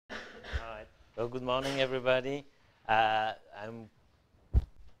So good morning, everybody. I'm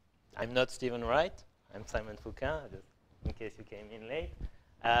not Stephen Wright. I'm Simon Foucart, just in case you came in late.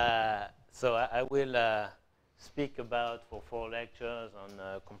 So I will speak about for 4 lectures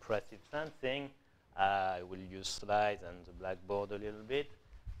on compressive sensing. I will use slides and the blackboard a little bit.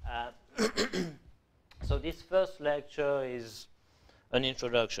 So this first lecture is an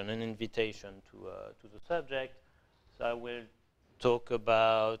introduction, an invitation to the subject. So I will talk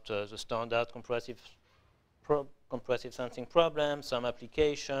about the standard compressive sensing problem, some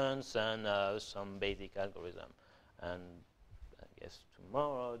applications, and some basic algorithm. And I guess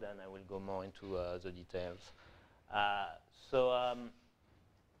tomorrow, then I will go more into the details.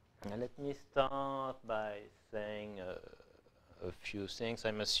 Let me start by saying a few things.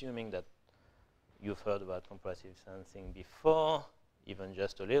 I'm assuming that you've heard about compressive sensing before, even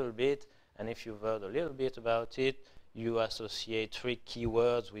just a little bit. And if you've heard a little bit about it, you associate 3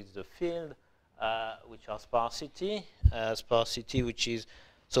 keywords with the field, which are sparsity. Sparsity, which is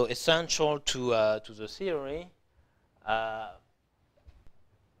so essential to the theory,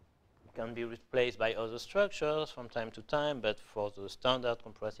 can be replaced by other structures from time to time, but for the standard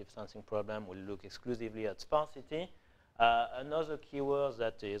compressive sensing problem, we'll look exclusively at sparsity. Another keyword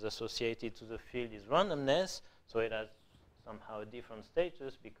that is associated to the field is randomness, so it has somehow a different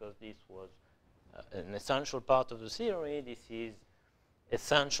status because this was an essential part of the theory. This is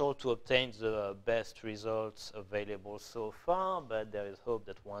essential to obtain the best results available so far, but there is hope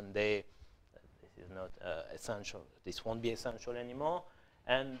that one day this is not essential. This won't be essential anymore.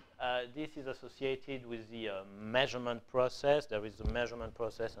 And this is associated with the measurement process. There is the measurement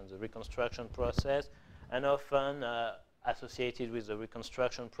process and the reconstruction process. And often associated with the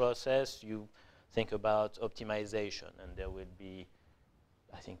reconstruction process, you think about optimization. And there will be,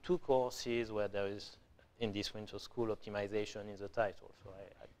 I think, 2 courses where there is, in this winter school, optimization in the title. So I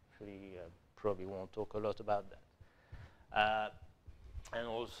actually probably won't talk a lot about that. And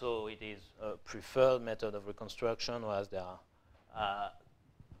also, it is a preferred method of reconstruction, whereas there are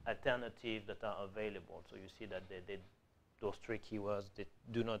alternatives that are available. So you see that those 3 keywords, they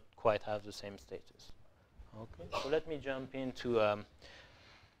do not quite have the same status. Okay. So let me jump into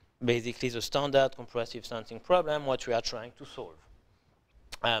basically the standard compressive sensing problem, what we are trying to solve.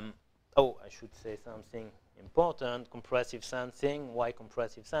 Oh, I should say something important. Compressive sensing. Why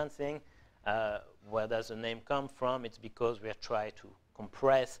compressive sensing? Where does the name come from? It's because we are trying to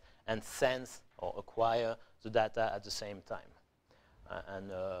compress and sense or acquire the data at the same time.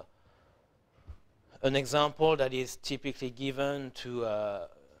 An example that is typically given to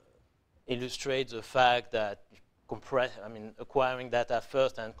illustrate the fact that acquiring data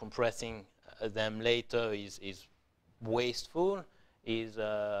first and compressing them later is wasteful is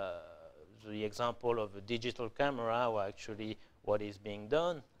the example of a digital camera, where actually what is being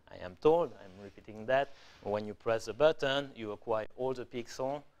done, I am told, I'm repeating that, when you press the button, you acquire all the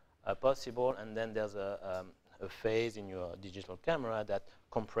pixels possible, and then there's a phase in your digital camera that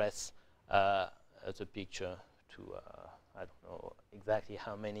compress the picture to, I don't know exactly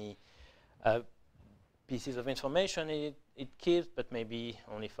how many pieces of information it keeps, but maybe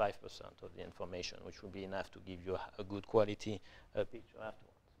only 5% of the information, which will be enough to give you a good quality picture afterwards.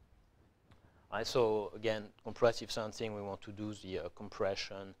 So again, compressive sensing, we want to do the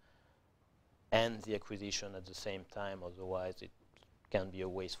compression and the acquisition at the same time, otherwise it can be a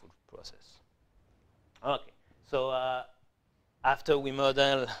wasteful process. Okay, so after we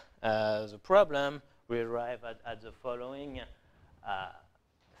model the problem, we arrive at the following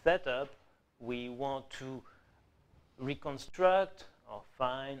setup. We want to reconstruct or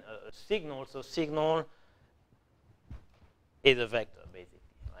find a signal. So signal is a vector, basically.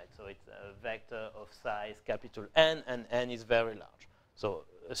 Right? So it's a vector of size capital N, and N is very large. So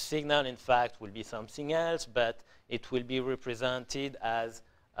a signal, in fact, will be something else, but it will be represented as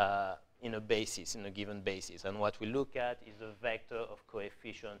in a basis, in a given basis. And what we look at is a vector of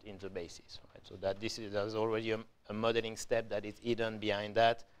coefficient in the basis. Right? So that there's already a modeling step that is hidden behind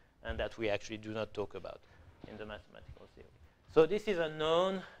that, and that we actually do not talk about in the mathematical theory. So this is a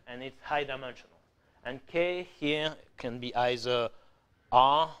known, and it's high dimensional. And K here can be either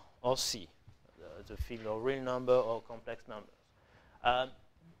R or C, the field of real number or complex numbers.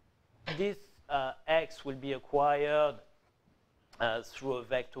 This X will be acquired through a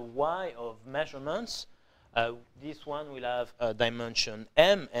vector Y of measurements. This one will have a dimension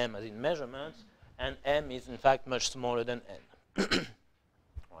M as in measurements, and M is in fact much smaller than N.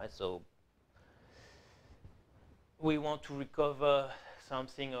 Right, so we want to recover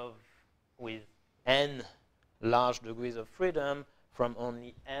something with N large degrees of freedom from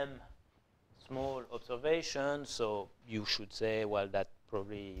only M small observations. So you should say, well, that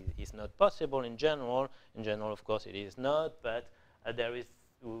probably is not possible in general. In general, of course, it is not, but we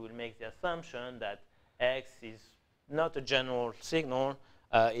will make the assumption that X is not a general signal.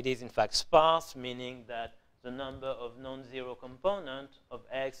 It is in fact sparse, meaning that the number of non-zero components of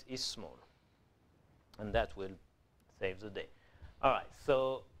X is small. And that will save the day. All right,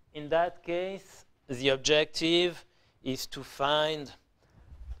 so in that case, the objective is to find,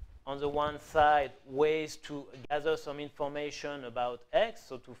 on the one side, ways to gather some information about X,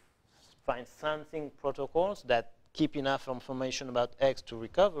 so to find sensing protocols that keep enough information about X to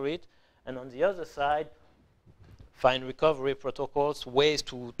recover it, and on the other side, find recovery protocols, ways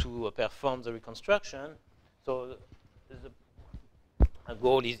to perform the reconstruction. So the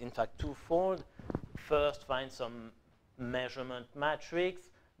goal is in fact twofold. First, find some measurement matrix,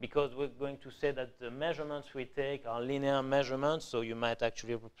 because we're going to say that the measurements we take are linear measurements, so you might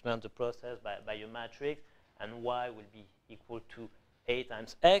actually represent the process by a matrix, and Y will be equal to A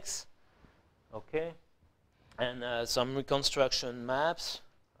times X, okay? And some reconstruction maps,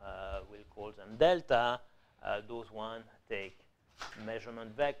 we'll call them delta. Those ones take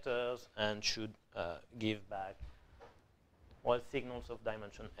measurement vectors and should give back all signals of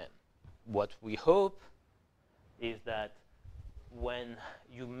dimension n. What we hope is that when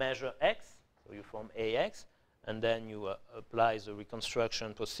you measure X, so you form AX, and then you apply the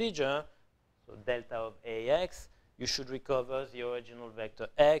reconstruction procedure, so delta of AX, you should recover the original vector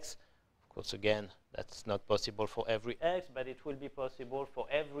X. Of course, again, that's not possible for every X, but it will be possible for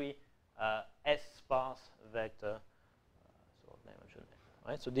every S-sparse vector, so dimension n.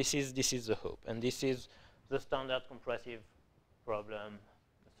 Right? So this is the hope, and this is the standard compressive problem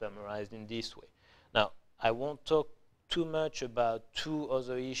summarized in this way. Now, I won't talk too much about two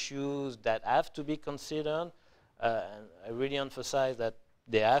other issues that have to be considered, and I really emphasize that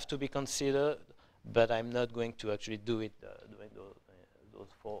they have to be considered, but I'm not going to actually do it during those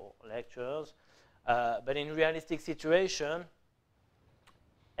 4 lectures. But in realistic situation,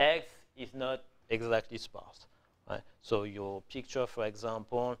 X is not exactly sparse. Right? So your picture, for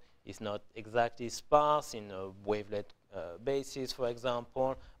example, is not exactly sparse in a wavelet basis, for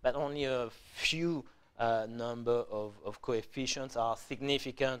example, but only a few number of coefficients are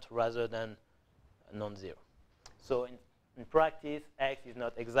significant rather than non-zero. So in practice, X is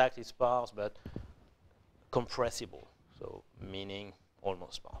not exactly sparse, but compressible, so meaning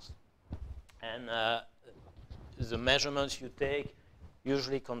almost sparse. And the measurements you take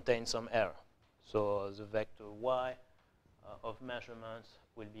usually contain some error. So the vector Y of measurements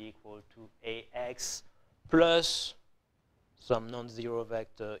will be equal to AX plus some non-zero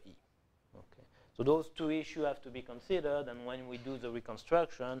vector E. Okay. So those two issues have to be considered, and when we do the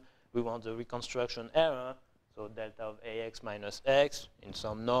reconstruction, we want the reconstruction error, so delta of AX minus X in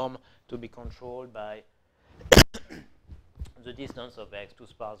some norm, to be controlled by the distance of X to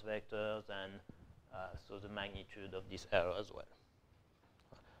sparse vectors, and so the magnitude of this error as well.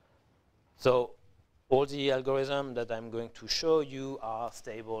 So all the algorithms that I'm going to show you are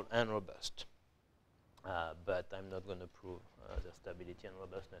stable and robust, but I'm not going to prove their stability and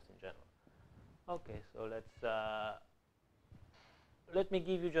robustness in general. Okay, so let me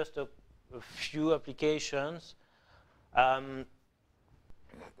give you just a few applications.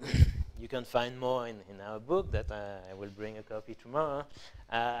 You can find more in our book that I will bring a copy tomorrow.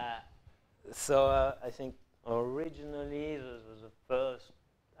 So I think originally the first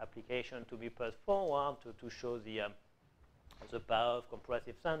application to be put forward to show the power of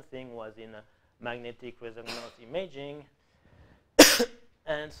compressive sensing was in magnetic resonance imaging.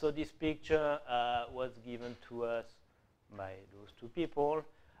 And so this picture was given to us by those two people,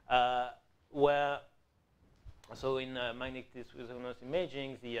 where, so in magnetic resonance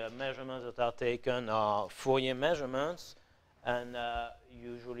imaging, the measurements that are taken are Fourier measurements, and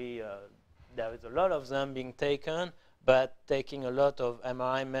usually there is a lot of them being taken, but taking a lot of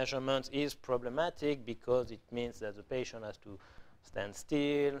MRI measurements is problematic because it means that the patient has to stand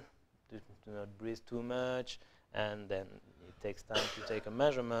still, to not breathe too much, and then it takes time to take a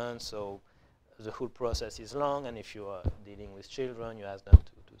measurement, so the whole process is long, and if you are dealing with children, you ask them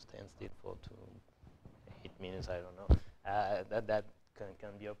to stand still for 8 minutes, I don't know. That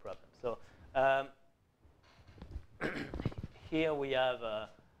can be a problem. So here we have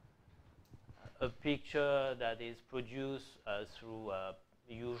a picture that is produced through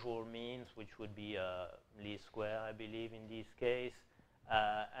usual means, which would be least square, I believe, in this case.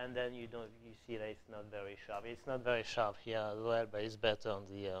 And then you see that it's not very sharp. It's not very sharp here as well, but it's better on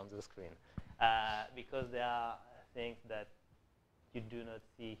the screen because there are things that you do not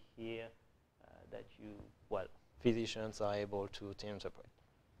see here that physicians are able to interpret.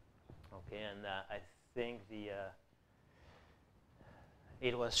 Okay, and I think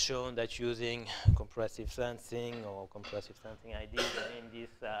it was shown that using compressive sensing or compressive sensing ideas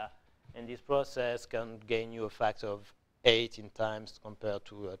in this process can gain you a factor of 18 times compared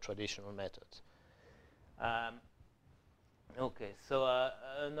to traditional methods. Okay, so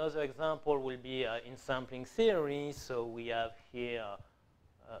another example will be in sampling theory. So we have here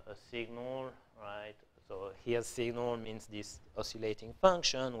a signal, right? So here signal means this oscillating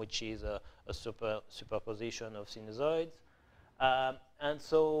function, which is a superposition of sinusoids. And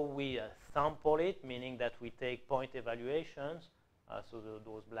so we sample it, meaning that we take point evaluations. So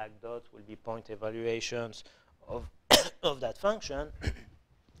those black dots will be point evaluations of, of that function.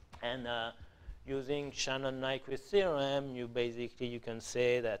 And using Shannon-Nyquist theorem, you can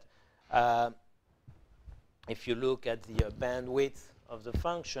say that if you look at the bandwidth of the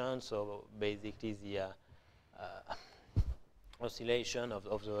function, so basically the oscillation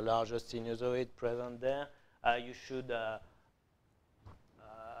of the largest sinusoid present there, you should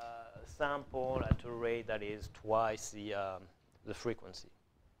sample at a rate that is twice the frequency.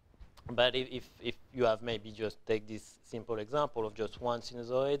 But if you have maybe just take this simple example of just one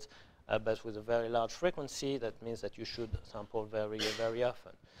sinusoid, but with a very large frequency, that means that you should sample very, very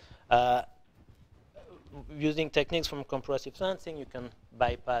often. Using techniques from compressive sensing, you can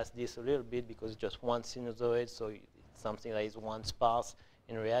bypass this a little bit because it's just one sinusoid, so it's something that is one sparse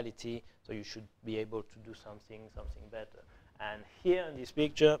in reality, so you should be able to do something better. And here in this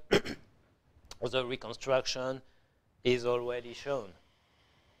picture, the reconstruction is already shown,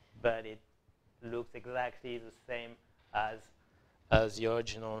 but it looks exactly the same as the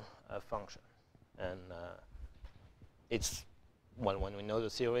original function. And it's, well, when we know the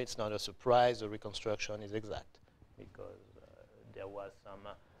theory, it's not a surprise. The reconstruction is exact because there was some,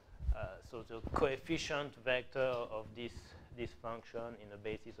 so the coefficient vector of this function in the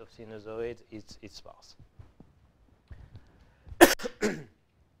basis of sinusoids is sparse.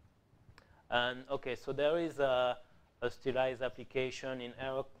 And okay, so there is a stylized application in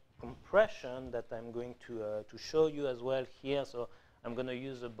error compression that I'm going to show you as well here. So I'm going to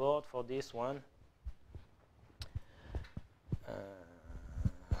use a board for this one.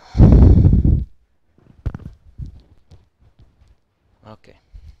 Okay.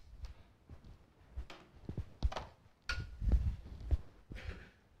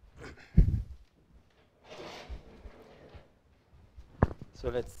 So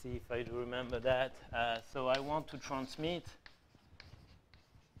let's see if I do remember that. So I want to transmit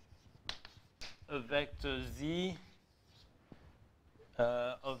a vector z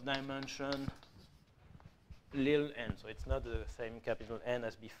of dimension little n. So it's not the same capital N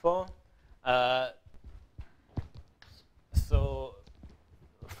as before. So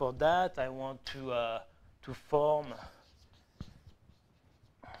for that, I want to form.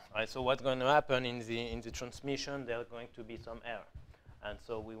 Right, so what's going to happen in the transmission? There's going to be some error. And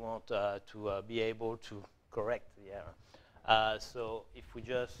so we want to be able to correct the error. So if we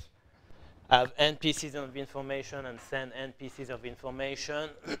just have n pieces of information and send n pieces of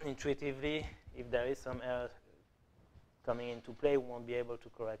information, intuitively, if there is some error coming into play, we won't be able to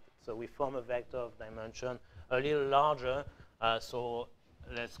correct it. So we form a vector of dimension a little larger. So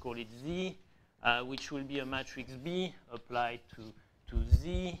let's call it Z, which will be a matrix B applied to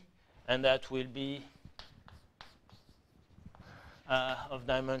Z, and that will be of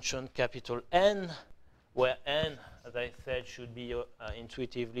dimension capital N, where N, as I said, should be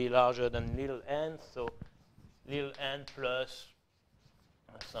intuitively larger than little n. So little n plus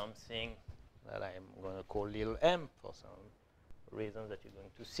something that I'm going to call little m for some reasons that you're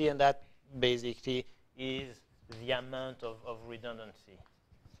going to see. And that basically is the amount of redundancy.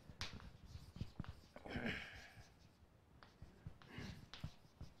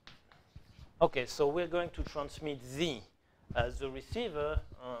 Okay, so we're going to transmit Z. The receiver,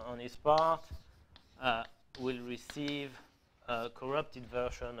 on his part, will receive a corrupted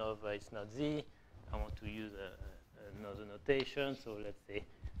version of it's not Z. I want to use another notation, so let's say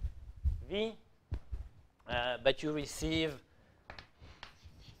V. But you receive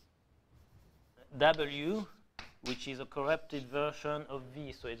W, which is a corrupted version of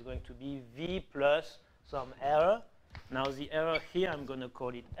V. So it's going to be V plus some error. Now the error here, I'm going to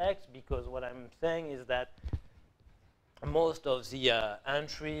call it X, because what I'm saying is that most of the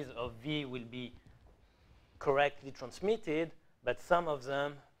entries of V will be correctly transmitted, but some of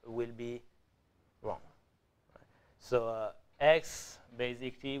them will be wrong. Right? So X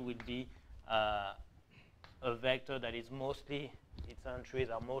basically will be a vector that is mostly, its entries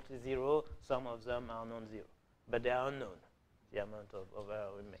are mostly 0, some of them are non-zero, but they are unknown, the amount of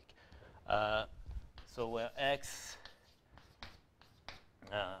error we make. So where X,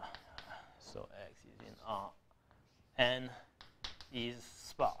 so X is in R n is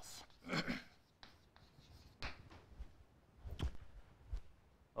sparse.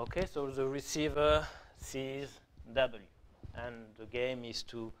 Okay, so the receiver sees W, and the game is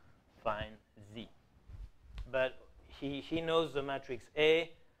to find Z. But he knows the matrix A,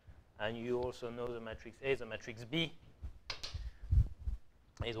 and you also know the matrix A. The matrix B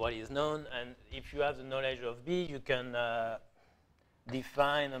is what is known, and if you have the knowledge of B, you can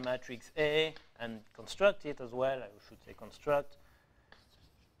define a matrix A and construct it as well. I should say construct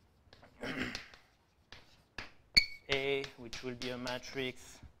A, which will be a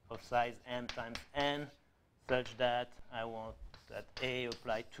matrix of size m times n, such that I want that A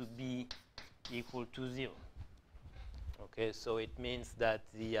applied to B equal to 0. Okay, so it means that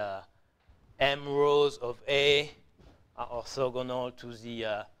the m rows of A are orthogonal to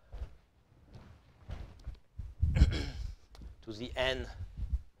the to the n,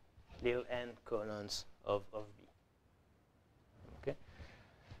 little n columns of B. Okay,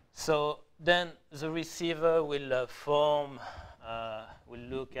 so then the receiver will will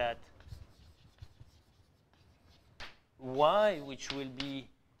look at Y, which will be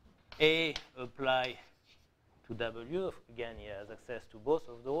A apply to W. Again, he has access to both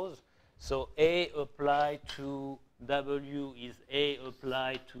of those. So A applied to W is A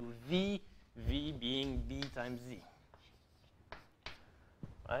applied to V, V being B times Z.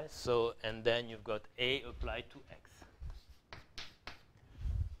 Right? So, and then you've got A applied to X.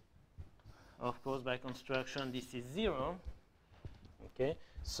 Of course, by construction, this is 0. Okay,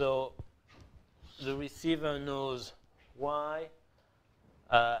 so the receiver knows Y,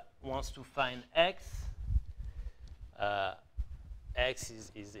 wants to find X. X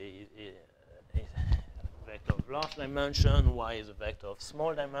is a vector of large dimension, Y is a vector of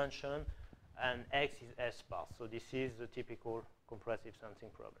small dimension, and X is S-sparse. So this is the typical compressive sensing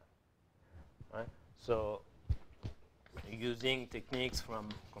problem. Right? So using techniques from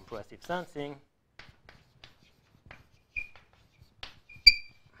compressive sensing,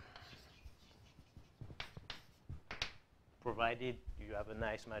 provided you have a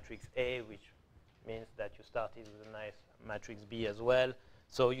nice matrix A, which means that you started with a nice matrix B as well.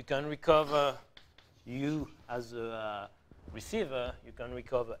 So you can recover U as a receiver, you can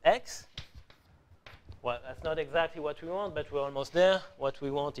recover X. Well, that's not exactly what we want, but we're almost there. What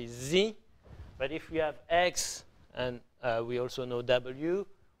we want is Z. But if we have X and we also know W,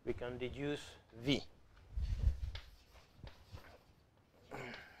 we can deduce V.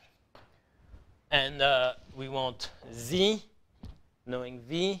 And we want Z, knowing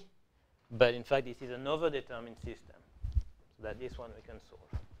V, but in fact, this is an overdetermined system. So that this one we can solve.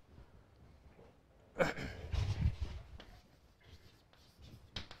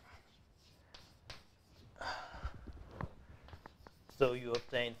 So you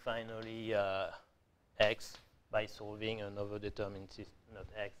obtain finally X by solving an overdetermined system, not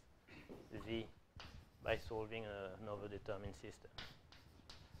X, Z by solving an overdetermined system.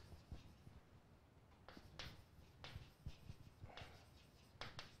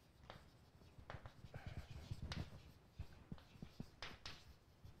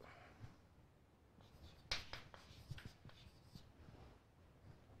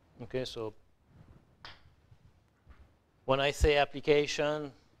 Okay, so when I say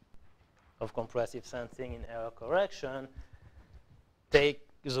application of compressive sensing in error correction, take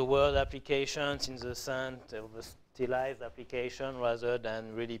the word applications in the sense of a stylized application rather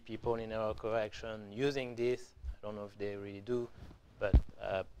than really people in error correction using this. I don't know if they really do, but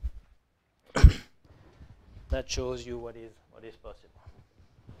that shows you what is possible.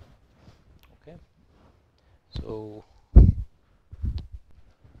 Okay, so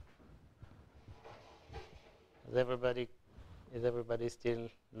is everybody still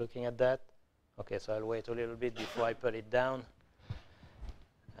looking at that? Okay, so I'll wait a little bit before I put it down.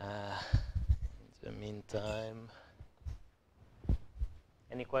 In the meantime,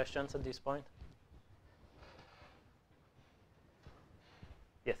 any questions at this point?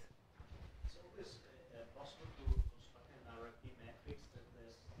 Yes? So is it possible to construct an RFP matrix that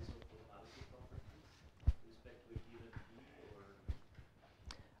has this optimality property with respect to a given B, or?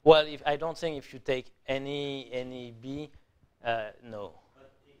 Well, I don't think if you take any B, no.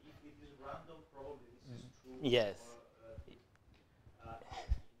 But if it is random, probably this is true. Yes. Or, in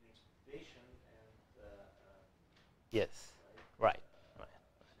expectation and Yes. Right.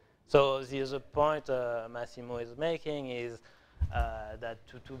 So the other point Massimo is making is that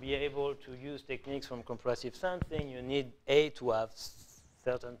to be able to use techniques from compressive sensing, you need A, to have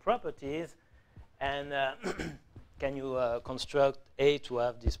certain properties, and can you construct A to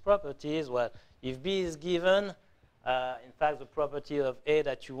have these properties? Well, if B is given, in fact, the property of A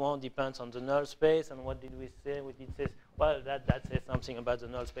that you want depends on the null space. And what did we say? We did say Well, that says something about the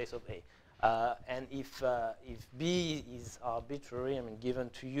null space of A. And if B is arbitrary, I mean, given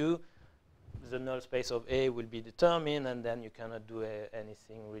to you, the null space of A will be determined, and then you cannot do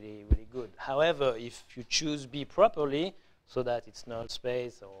anything really, really good. However, if you choose B properly, so that it's null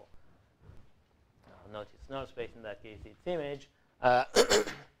space, or not its null space, in that case, its image,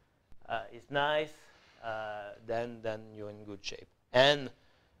 is nice, then you're in good shape. And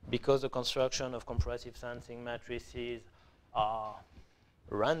because the construction of compressive sensing matrices are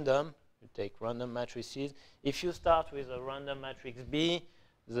random, you take random matrices. If you start with a random matrix B,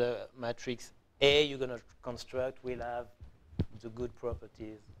 the matrix A you're going to construct will have the good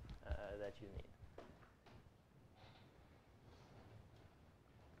properties that you need.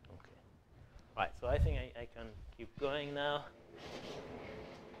 Okay. Right, so I think I can keep going now.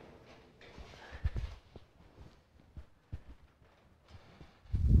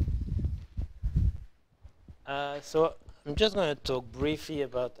 So I'm just going to talk briefly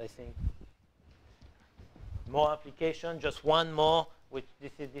about, I think, more application. Just one more, which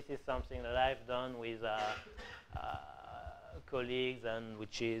this is something that I've done with colleagues, and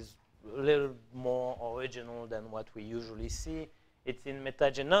which is a little more original than what we usually see. It's in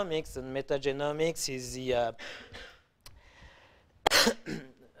metagenomics, and metagenomics is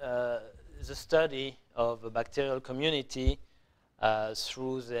the study of a bacterial community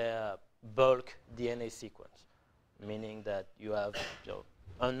through their bulk DNA sequence, meaning that you have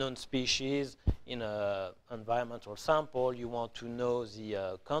unknown species in an environmental sample. You want to know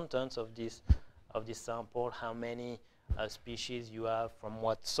the contents of this sample, how many species you have from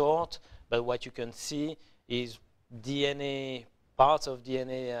what sort. But what you can see is DNA, parts of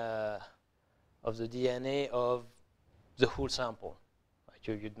DNA of the DNA of the whole sample. Right?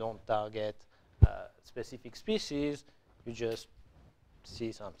 You don't target specific species. You just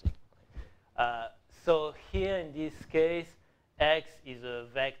see something. So here in this case, X is a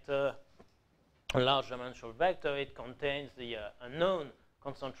vector, a large dimensional vector. It contains the unknown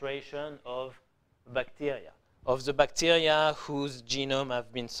concentration of bacteria, whose genome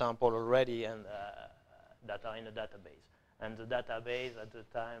have been sampled already and that are in a database. And the database at the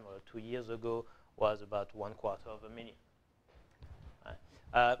time, or 2 years ago, was about 250,000.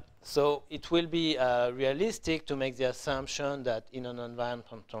 So it will be realistic to make the assumption that in an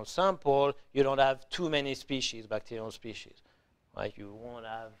environmental sample, you don't have too many species, bacterial species. Right? You won't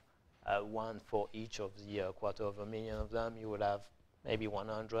have one for each of the 250,000 of them. You will have maybe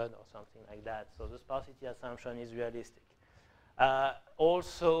 100 or something like that. So the sparsity assumption is realistic.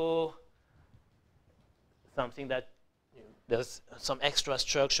 Also, something that there's some extra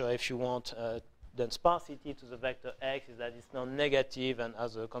structure, if you want, then sparsity to the vector X is that it's non-negative, and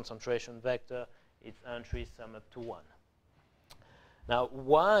as a concentration vector, its entries sum up to 1. Now,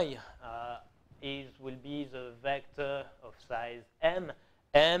 Y will be the vector of size M.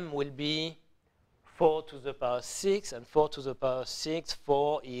 M will be 4 to the power 6, and 4 to the power 6,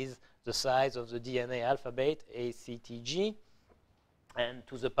 4 is the size of the DNA alphabet, A, C, T, G, and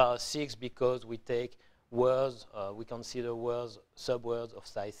to the power 6 because we take words, we consider words, subwords of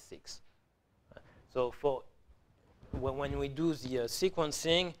size 6. So when we do the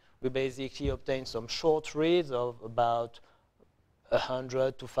sequencing, we basically obtain some short reads of about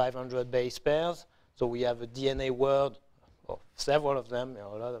 100 to 500 base pairs. So we have a DNA word, or several of them, a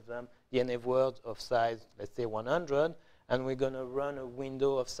lot of them, DNA words of size, let's say 100, and we're going to run a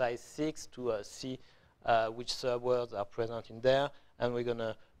window of size 6 to see which subwords are present in there, and we're going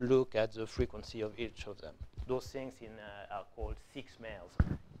to look at the frequency of each of them. Those things are called 6 males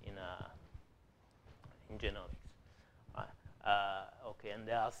in genomics. Okay, and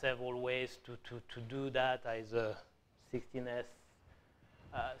there are several ways to do that, either 16S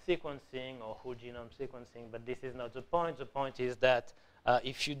sequencing or whole genome sequencing, but this is not the point. The point is that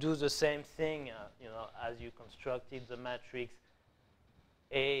if you do the same thing, as you constructed the matrix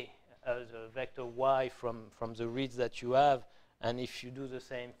A, the vector Y from the reads that you have, and if you do the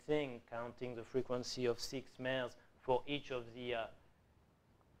same thing, counting the frequency of 6 males for each of the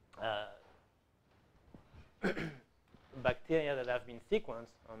bacteria that have been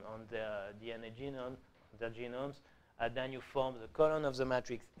sequenced on their DNA genome, their genomes, then you form the column of the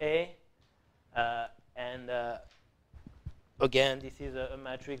matrix A, and again, this is a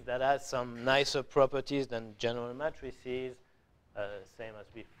matrix that has some nicer properties than general matrices, same as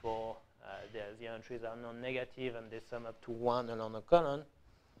before. The entries are non-negative, and they sum up to 1 along the column.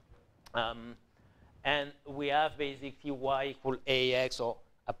 And we have basically Y equal AX, or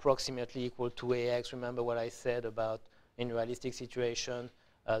approximately equal to AX. Remember what I said about in realistic situation,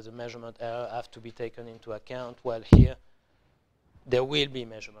 the measurement error have to be taken into account. Well, here, there will be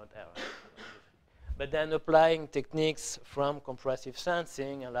measurement error. But then applying techniques from compressive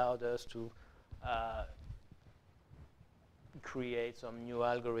sensing allowed us to create some new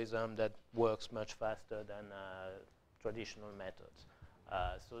algorithm that works much faster than traditional methods.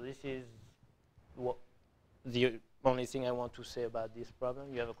 So this is the only thing I want to say about this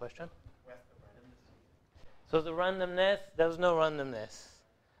problem. You have a question? So the randomness, there's no randomness.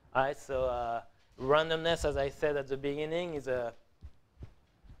 All right, so randomness, as I said at the beginning, is a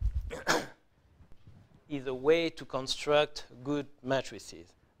is a way to construct good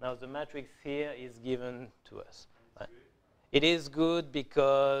matrices. Now the matrix here is given to us. Right? It is good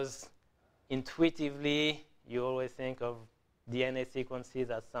because intuitively you always think of DNA sequences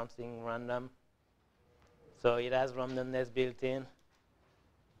as something random. So it has randomness built in.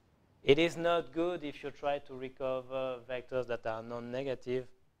 It is not good if you try to recover vectors that are non-negative,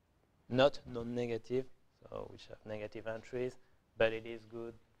 not non-negative, so which have negative entries, but it is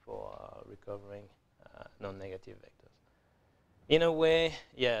good for recovering non-negative vectors. In a way,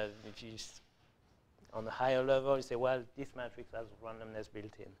 yeah, if you on a higher level, you say, well, this matrix has randomness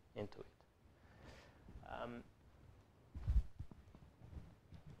built into it.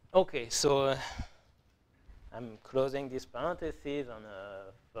 Okay, so I'm closing this parenthesis on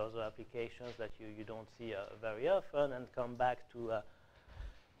further applications that you don't see very often, and come back to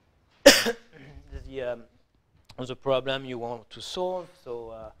the problem you want to solve.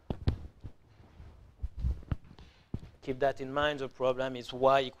 So keep that in mind. The problem is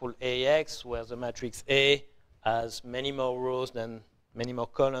y equal ax, where the matrix A has many more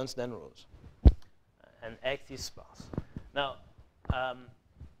columns than rows, and x is sparse. Now,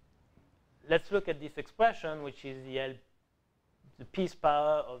 let's look at this expression, which is the p's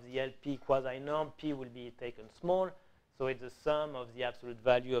power of the LP quasi-norm. P will be taken small, so it's the sum of the absolute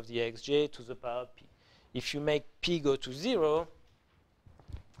value of the xj to the power p. If you make p go to 0,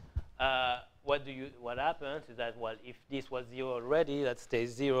 what happens is that, well, if this was 0 already, that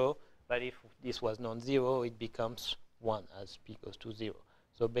stays 0. But if this was non-zero, it becomes 1 as p goes to 0.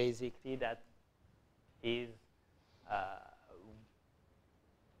 So basically, that is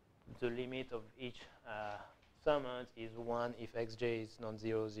the limit of each summand is 1 if xj is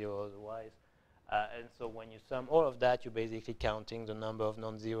non-zero, 0 otherwise. And so when you sum all of that, you're basically counting the number of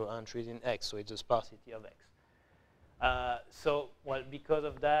non-zero entries in x. So it's the sparsity of x. So, well, because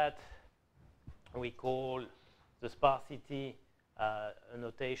of that, we call the sparsity, a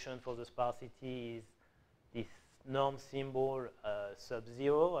notation for the sparsity is this norm symbol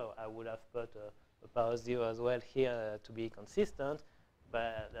sub-0. I would have put a power 0 as well here to be consistent,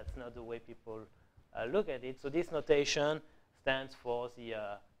 but that's not the way people look at it. So this notation stands for the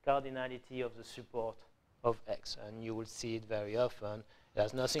cardinality of the support of x, and you will see it very often. It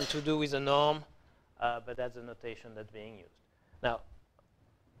has nothing to do with the norm, but that's the notation that's being used. Now,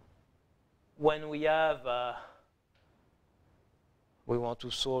 when we have, we want to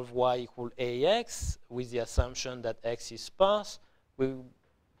solve y equal ax with the assumption that x is sparse, we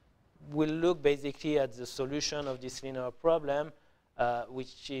will look basically at the solution of this linear problem,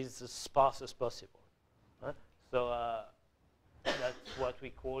 which is as sparse as possible. So that's what we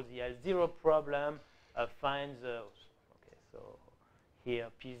call the L0 problem. Find the, okay, so here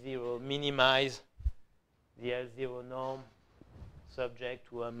P0 minimize the L0 norm subject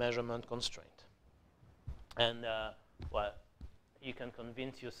to a measurement constraint. And well, you can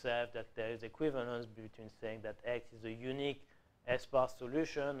convince yourself that there is equivalence between saying that x is a unique sparse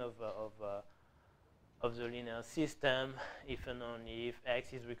solution of the linear system if and only if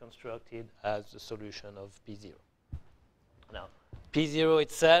x is reconstructed as the solution of P0. Now, P0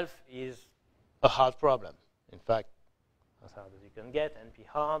 itself is a hard problem. In fact, as hard as you can get, NP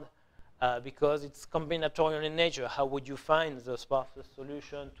hard, because it's combinatorial in nature. How would you find the sparsest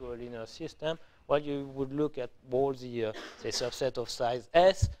solution to a linear system? Well, you would look at all the, say, subset of size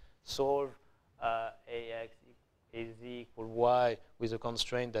S, solve AX is Z equal Y with a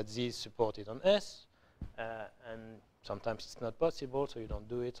constraint that Z is supported on S. And sometimes it's not possible, so you don't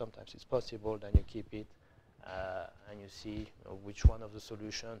do it. Sometimes it's possible, then you keep it, and you see which one of the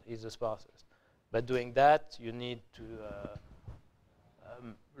solution is the sparsest. But doing that, you need to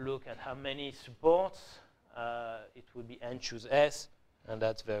look at how many supports. It would be n choose S, and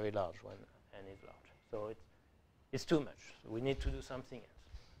that's very large when n is large. So it's too much. So we need to do something else.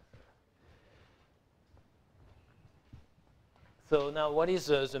 So now, what is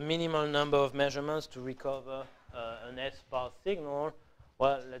the minimal number of measurements to recover an S-sparse signal?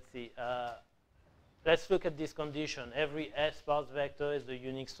 Well, let's see. Let's look at this condition. Every S-sparse vector is the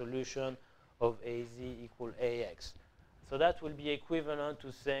unique solution of AZ equal AX. So that will be equivalent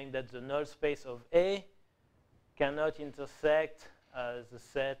to saying that the null space of A cannot intersect the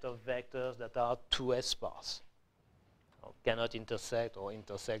set of vectors that are 2s sparse, or cannot intersect or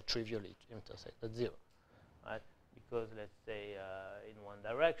intersect trivially, intersect at 0, right? Because let's say in one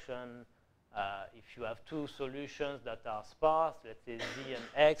direction, if you have two solutions that are sparse, let's say z and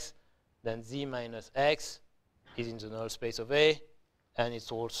x, then z minus x is in the null space of A, and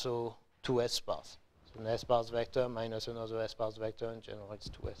it's also 2s sparse. So an s sparse vector minus another s sparse vector, in general it's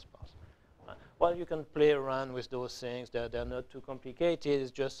 2s sparse. Well, you can play around with those things. They're not too complicated.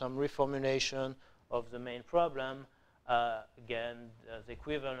 It's just some reformulation of the main problem. Again, there's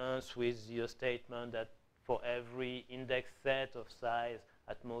equivalence with your statement that for every index set of size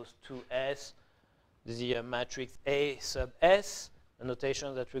at most 2s, the matrix A sub S, a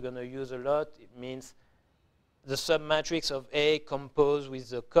notation that we're going to use a lot, it means the submatrix of A composed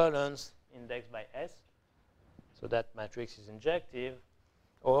with the columns indexed by S. So that matrix is injective.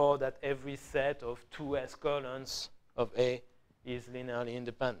 Or that every set of 2s columns of A is linearly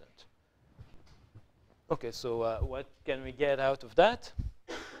independent. Okay, so what can we get out of that?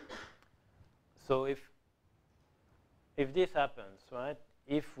 So if this happens, right,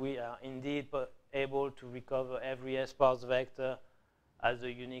 if we are indeed able to recover every s sparse vector as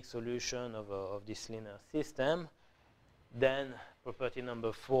a unique solution of this linear system, then property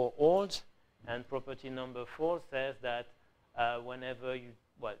number 4 holds, and property number 4 says that whenever you,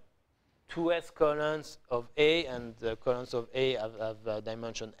 2s columns of A and the columns of A have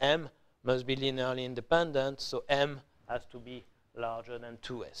dimension m must be linearly independent, so m has to be larger than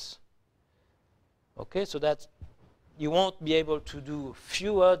 2s. Okay, so that's, you won't be able to do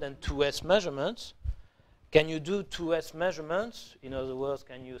fewer than 2s measurements. Can you do 2s measurements? In other words,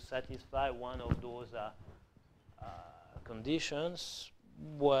 can you satisfy one of those conditions?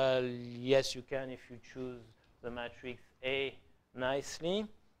 Well, yes, you can if you choose the matrix A nicely.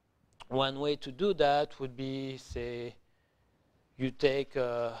 One way to do that would be, say, you take,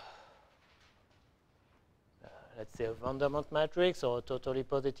 let's say, a Vandermonde matrix or a totally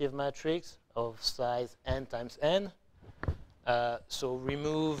positive matrix of size n times n. So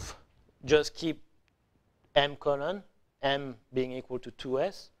remove, just keep m column, m being equal to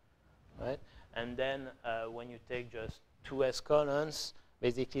 2s, right? And then when you take just 2s columns,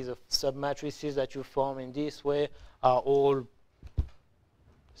 basically the submatrices that you form in this way are all,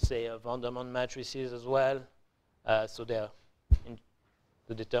 say, Vandermonde matrices as well. So they're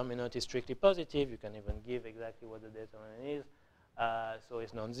the determinant is strictly positive. You can even give exactly what the determinant is. So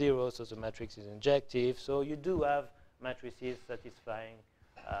it's non-zero, so the matrix is injective. So you do have matrices satisfying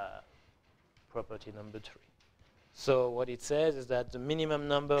property number 3. So what it says is that the minimum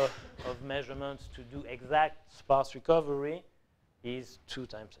number of measurements to do exact sparse recovery is 2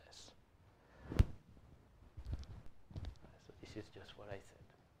 times s. So this is just what I said.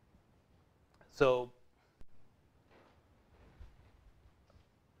 So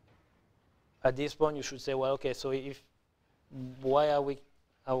at this point you should say, well, okay, so if why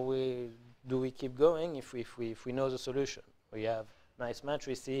do we keep going if we know the solution? We have nice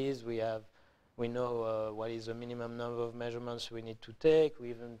matrices, we know what is the minimum number of measurements we need to take, we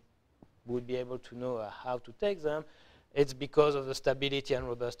even would be able to know how to take them. It's because of the stability and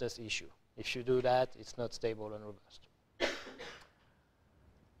robustness issue. If you do that, it's not stable and robust.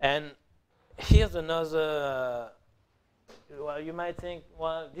 And here's another, well, you might think,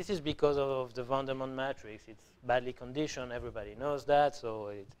 well, this is because of the Vandermonde matrix. It's badly conditioned, everybody knows that,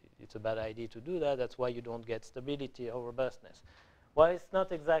 so it's a bad idea to do that. That's why you don't get stability or robustness. Well, it's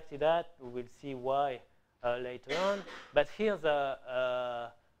not exactly that. We will see why later on. But here's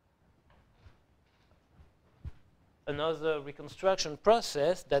another reconstruction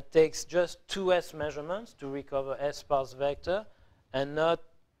process that takes just 2s measurements to recover s sparse vector, and not,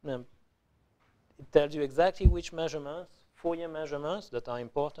 it tells you exactly which measurements, Fourier measurements that are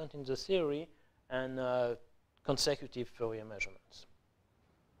important in the theory, and consecutive Fourier measurements.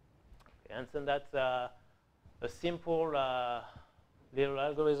 Okay, and so that's a simple little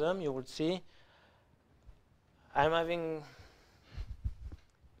algorithm. You will see. I'm having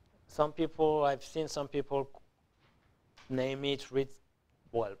some people, I've seen some people name it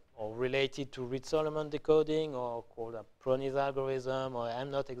or related to Reed-Solomon decoding, or called a Prony's algorithm, or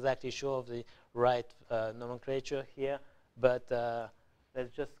I'm not exactly sure of the right nomenclature here, but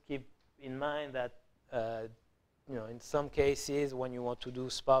let's just keep in mind that in some cases when you want to do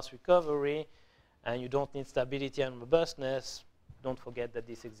sparse recovery and you don't need stability and robustness, don't forget that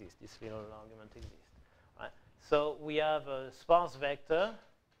this exists, this little argument exists. Right? So we have a sparse vector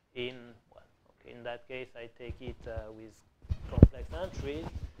in that case I take it with complex entries,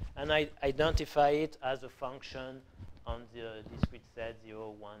 and I identify it as a function on the discrete set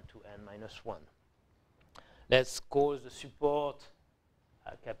 0, 1 to n minus 1. Let's call the support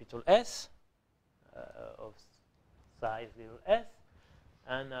capital S of size little s.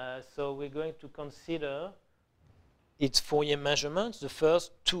 And so we're going to consider its Fourier measurements, the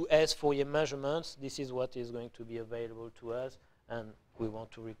first 2S Fourier measurements. This is what is going to be available to us, and we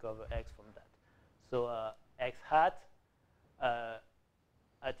want to recover x from that. So x hat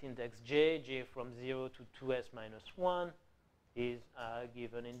at index j from 0 to 2s minus 1 is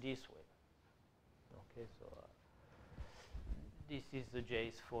given in this way. Okay, so this is the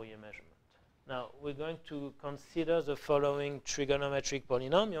j's Fourier measurement. Now we're going to consider the following trigonometric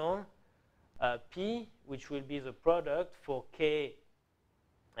polynomial, p, which will be the product for k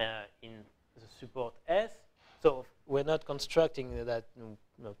in the support s. So we're not constructing that.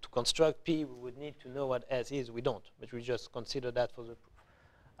 To construct p, we would need to know what s is. We don't, but we just consider that for the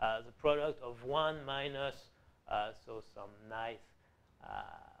proof. The product of 1 minus, so some nice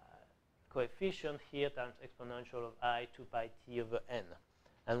coefficient here times exponential of I 2 pi t over n.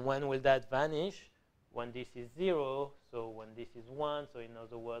 And when will that vanish? When this is 0, so when this is 1, so in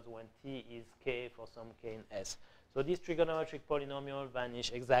other words, when t is k for some k in s. So this trigonometric polynomial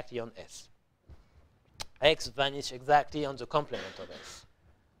vanish exactly on s. X vanish exactly on the complement of s.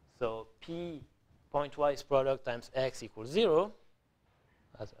 So p pointwise product times x equals 0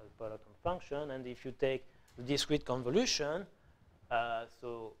 as a product of function. And if you take the discrete convolution,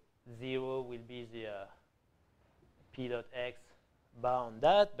 so 0 will be the p dot x bar on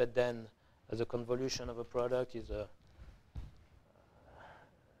that, but then the convolution of a product is a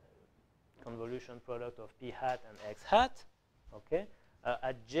convolution product of p hat and x hat. Okay,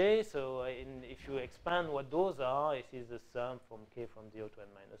 at j, so if you expand what those are, this is the sum from k from 0 to n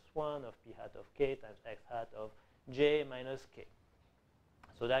minus 1 of p hat of k times x hat of j minus k.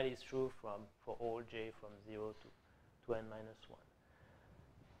 So that is true for all j from 0 to n minus 1.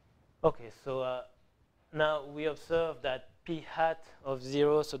 Okay, so now we observe that p hat of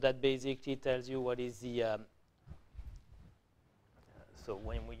 0, so that basically tells you what is the so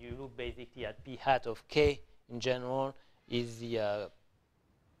when you look basically at p hat of k in general is the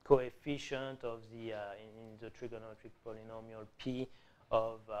coefficient of the in the trigonometric polynomial p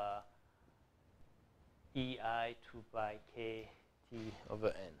of ei 2 pi k t over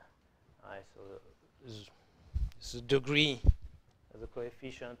n. Alright, so this is a degree, the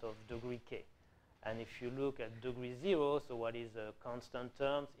coefficient of degree k. And if you look at degree 0, so what is the constant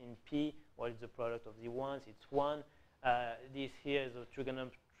terms in p? What is the product of the ones? It's 1. This here is a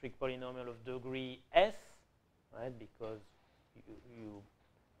trigonometric polynomial of degree s, right? Because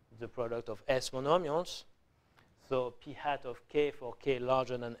the product of s monomials. So p hat of k for k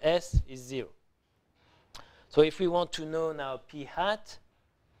larger than s is 0. So if we want to know now p hat,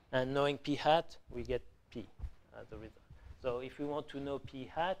 and knowing p hat, we get p as a result. So if we want to know p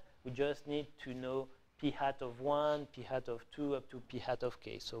hat, we just need to know p hat of 1, p hat of 2, up to p hat of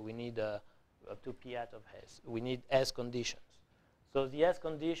k. So we need up to p hat of s. We need s conditions. So the s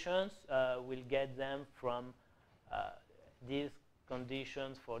conditions, we'll get them from these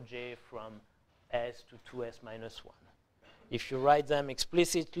conditions for j from s to 2s minus 1. If you write them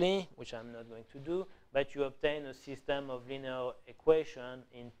explicitly, which I'm not going to do, but you obtain a system of linear equation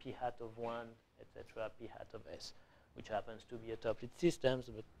in p hat of 1, etc., p hat of s, which happens to be a toplet systems,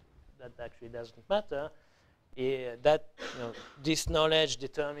 but that actually doesn't matter. This knowledge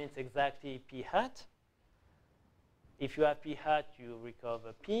determines exactly p hat. If you have p hat, you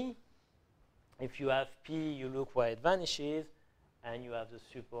recover p. If you have p, you look where it vanishes, and you have the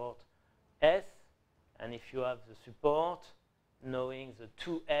support s. And if you have the support, knowing the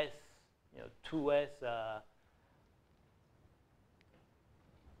 2s, 2s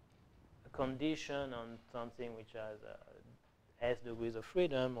condition on something which has s degrees of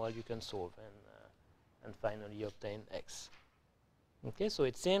freedom, well, you can solve and finally obtain x. Okay, so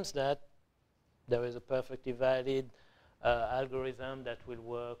it seems that there is a perfectly valid algorithm that will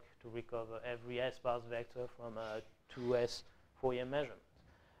work to recover every s sparse vector from a 2s Fourier measurement.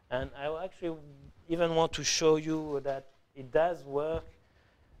 And I actually even want to show you that it does work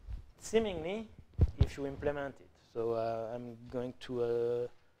seemingly if you implement it. So I'm going to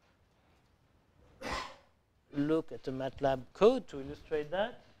look at the MATLAB code to illustrate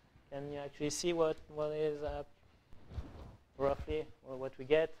that. Can you actually see what is roughly what we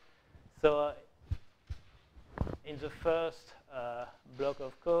get? So in the first block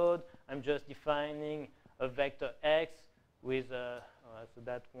of code, I'm just defining a vector x with so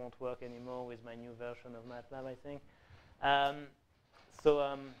that won't work anymore with my new version of MATLAB, I think.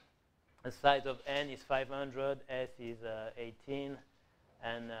 The size of n is 500, s is 18,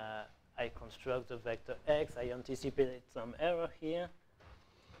 and I construct the vector x. I anticipate some error here.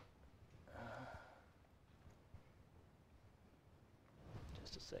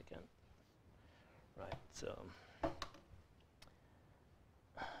 second. Right, so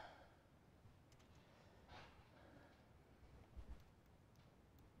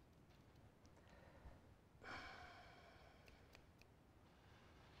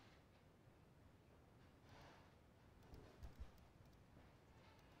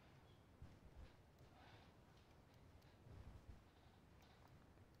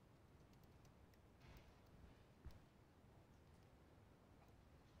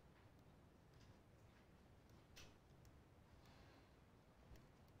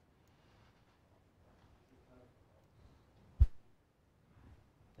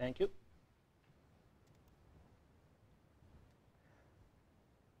thank you.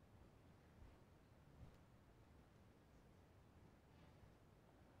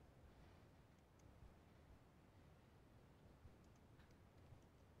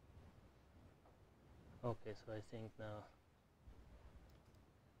 Okay, so I think now.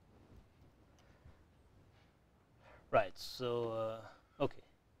 Right, so, okay,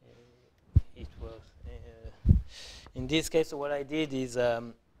 it works. In this case, so what I did is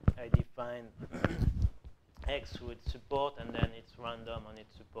I defined x with support, and then it's random on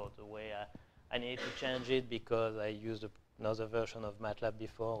its support. The way I need to change it because I used another version of MATLAB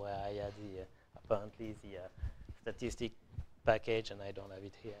before where I had apparently the statistic package, and I don't have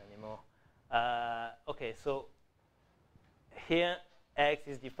it here anymore. Okay, so here x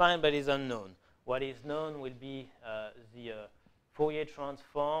is defined but is unknown. What is known will be the Fourier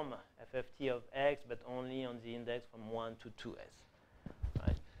transform FFT of x, but only on the index from 1 to 2s.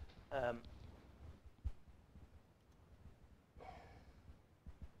 Right?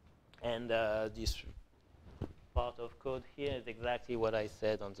 And this part of code here is exactly what I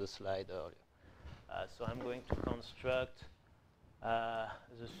said on the slide earlier. So I'm going to construct the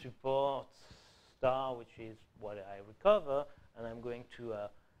support star, which is what I recover, and I'm going to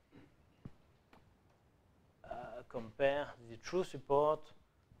compare the true support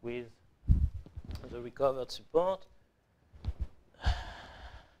with the recovered support.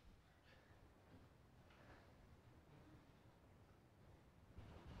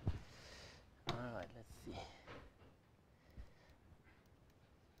 All right, let's see.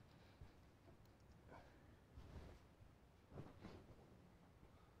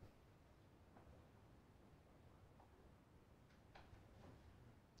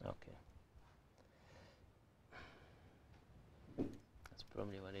 Okay. That's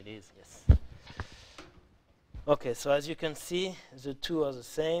probably what it is, yes. Okay, so as you can see, the two are the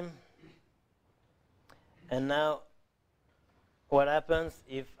same. And now, what happens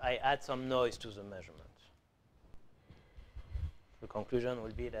if I add some noise to the measurement? The conclusion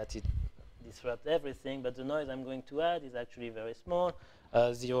will be that it disrupts everything, but the noise I'm going to add is actually very small,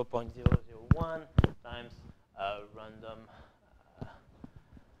 0.001 times random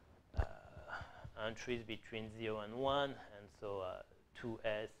entries between 0 and 1, and so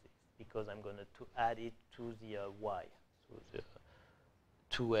 2s because I'm going to add it to the y. So the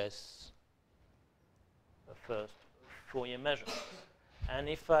 2s first Fourier measurement. And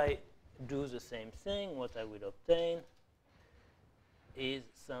if I do the same thing, what I will obtain is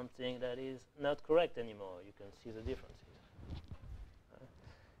something that is not correct anymore. You can see the differences.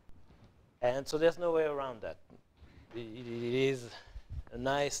 And so there's no way around that. It is a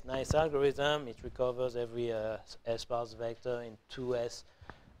nice algorithm. It recovers every sparse vector in 2s,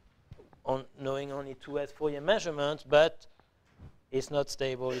 knowing only 2s Fourier measurements, but it's not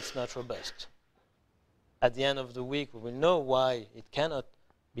stable, it's not robust. At the end of the week, we will know why it cannot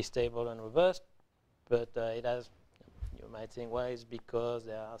be stable and robust, but it has, you might think, why? It's because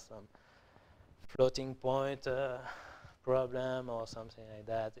there are some floating point problem or something like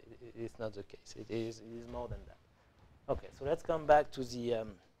that. It's not the case. It is more than that. Okay, so let's come back to the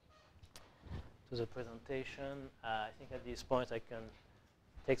presentation. I think at this point I can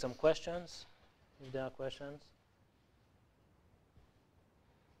take some questions, if there are questions.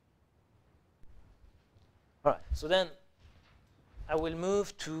 All right, so then I will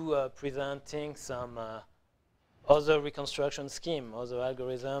move to presenting some other reconstruction scheme, other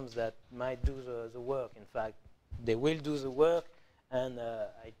algorithms that might do the work. In fact, they will do the work, and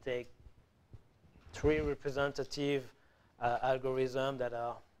I take 3 representative algorithms that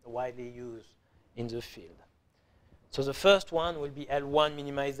are widely used in the field. So the first one will be L1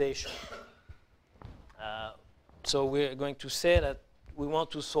 minimization. So we're going to say that we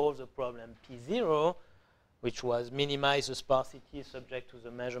want to solve the problem P0, which was minimize the sparsity subject to the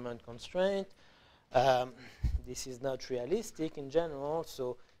measurement constraint. This is not realistic in general,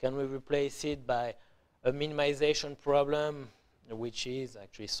 so can we replace it by a minimization problem which is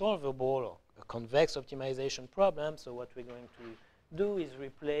actually solvable, or a convex optimization problem? So what we're going do is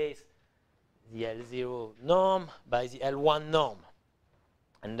replace the L0 norm by the L1 norm.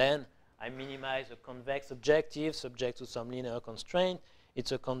 And then I minimize a convex objective subject to some linear constraint.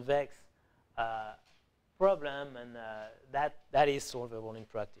 It's a convex problem, and that is solvable in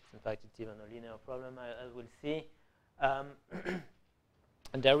practice. In fact, it's even a linear problem, as we'll see.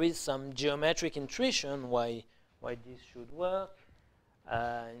 And there is some geometric intuition why this should work.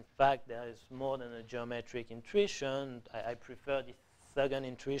 In fact, there is more than a geometric intuition. I prefer this second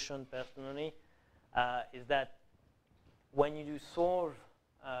intuition personally, is that when you solve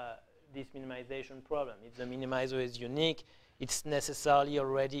this minimization problem, if the minimizer is unique, it's necessarily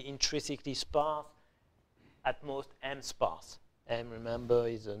already intrinsically sparse, at most M sparse. M, remember,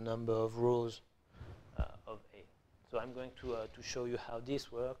 is a number of rows of A. So I'm going to show you how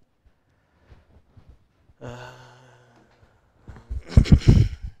this works.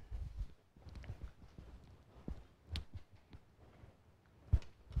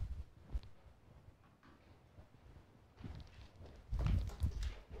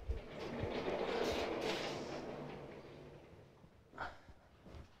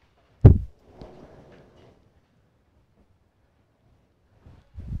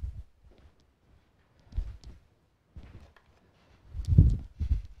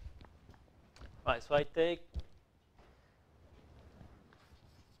 Right, so I take,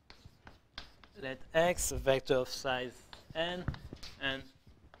 let X a vector of size n, and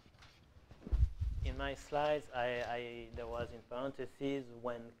in my slides, there was in parentheses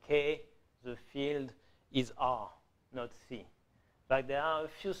when K, the field, is R, not C. But there are a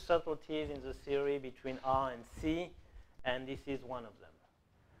few subtleties in the theory between R and C, and this is one of them.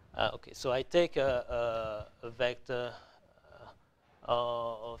 Okay, so I take a vector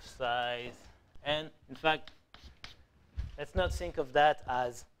of size n. In fact, let's not think of that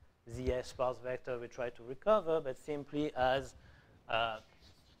as the S sparse vector we try to recover, but simply as so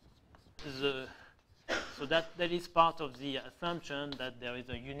that is part of the assumption that there is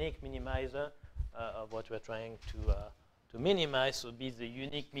a unique minimizer of what we're trying to minimize. So be the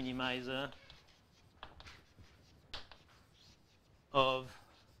unique minimizer of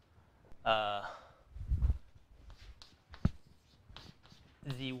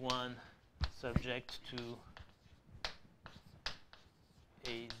Z1 subject to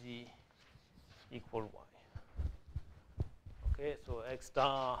AZ equal Y. Okay, so X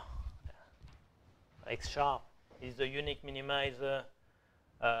star, X sharp is the unique minimizer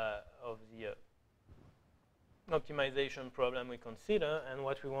of the optimization problem we consider, and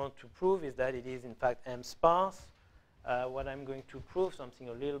what we want to prove is that it is in fact M sparse. What I'm going to prove, something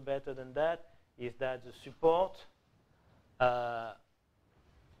a little better than that, is that the support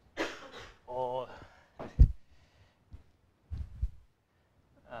or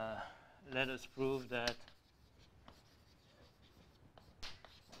let us prove that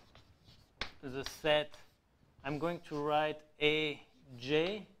the set, I'm going to write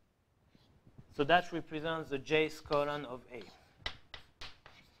AJ, so that represents the jth column of A.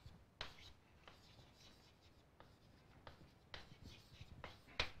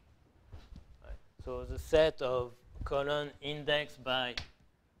 Right. So the set of column indexed by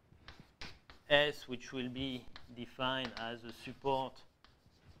S, which will be defined as the support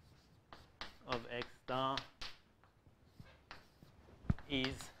of X star,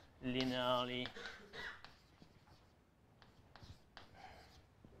 is linearly,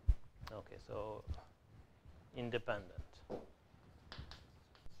 okay, so independent.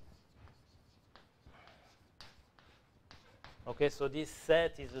 Okay, so this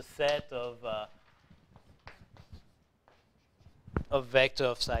set is a set of vector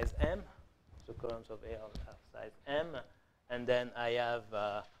of size m, so columns of A of size m, and then I have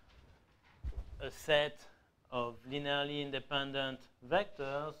a set of linearly independent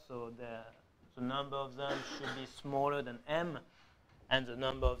vectors, so the number of them should be smaller than m, and the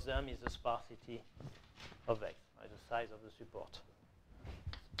number of them is the sparsity of X, right, the size of the support.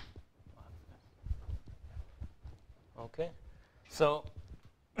 Okay, so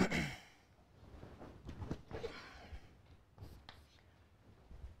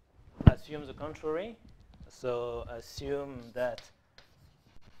assume the contrary. So assume that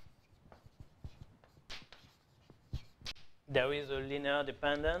there is a linear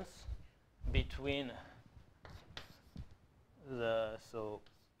dependence between those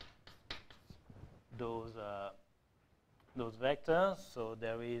vectors. So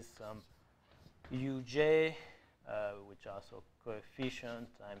there is some uj, which are so coefficient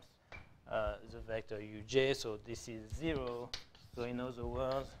times the vector uj. So this is 0. So in other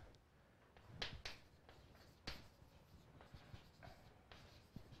words,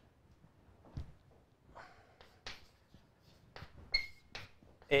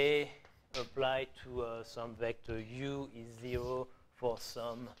 A applied to some vector u is 0 for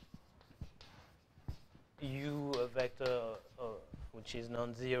some u vector which is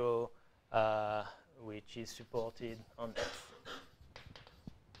non-zero, which is supported on S.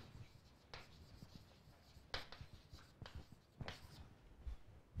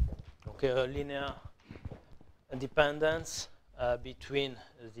 Okay, a linear dependence between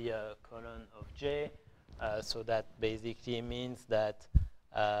the column of J. So that basically means that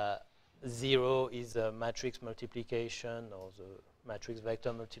 0 is a matrix multiplication, or the matrix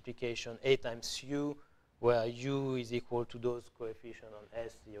vector multiplication A times U, where U is equal to those coefficients on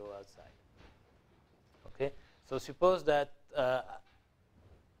S, 0 outside. Okay, so suppose that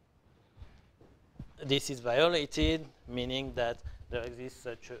this is violated, meaning that there exists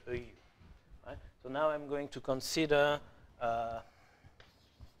such a U. Right? So now I'm going to consider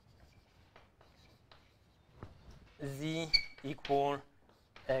Z equal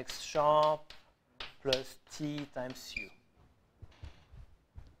X sharp plus T times U.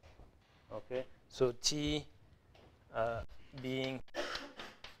 Okay, so T being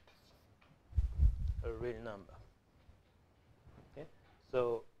a real number. Okay,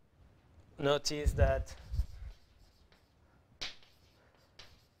 so notice that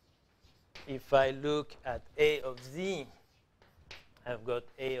if I look at A of Z, I've got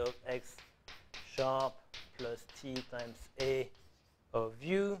A of X sharp plus T times A of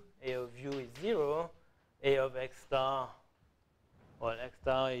U. A of U is 0. A of X star, well, X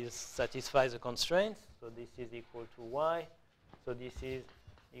star satisfies the constraints, so this is equal to Y. So this is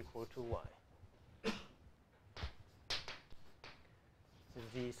equal to Y.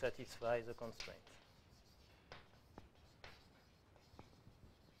 Z satisfies the constraints.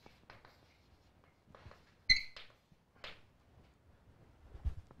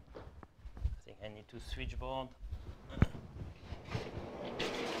 I think I need to switch board.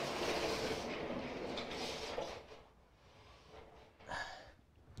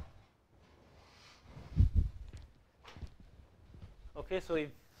 Okay, so if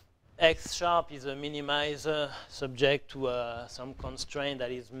X sharp is a minimizer subject to some constraint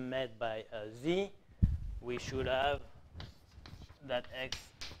that is met by Z, we should have that X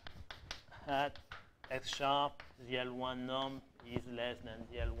hat, X sharp, the L1 norm is less than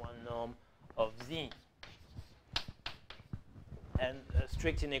the L1 norm of Z. And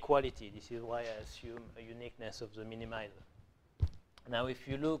strict inequality, this is why I assume a uniqueness of the minimizer. Now if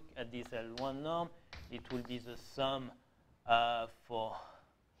you look at this L1 norm, it will be the sum for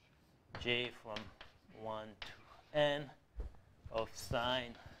J from 1 to n of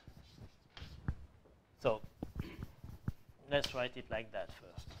sine. So let's write it like that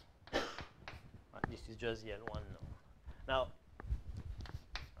first. This is just the L1 norm. Now,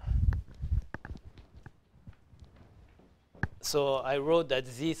 so I wrote that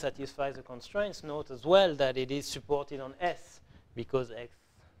Z satisfies the constraints. Note as well that it is supported on S, because X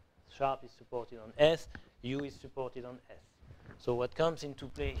sharp is supported on S, U is supported on S. So what comes into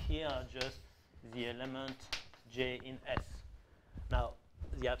play here are just the element J in S. Now,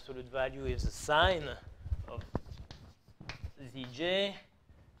 the absolute value is the sine of Zj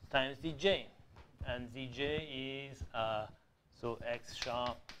times Zj. And Zj is, so X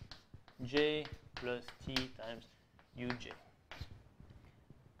sharp J plus T times Uj.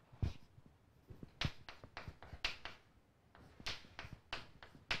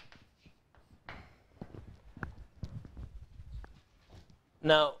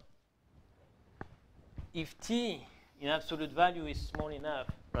 Now, if T in absolute value is small enough,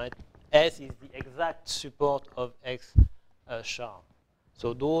 right, S is the exact support of X sharp.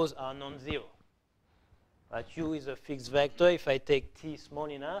 So those are non-zero. Right? U is a fixed vector. If I take T small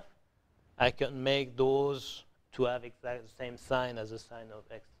enough, I can make those to have exactly the same sign as the sign of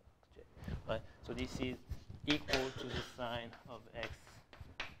X. Right? So this is equal to the sign of X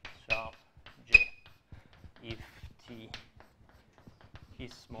sharp J if T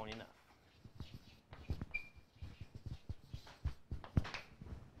is small enough.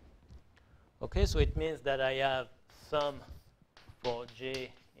 Okay, so it means that I have sum for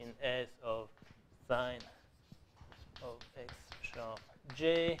J in S of sine of X sharp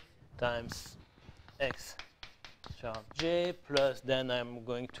J times X sharp J, plus then I'm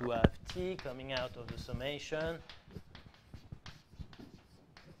going to have T coming out of the summation.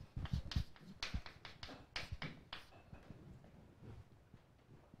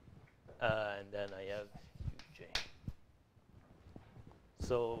 And then I have Uj.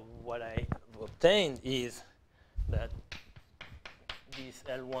 So what I obtained is that this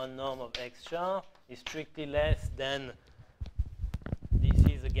L1 norm of X sharp is strictly less than, this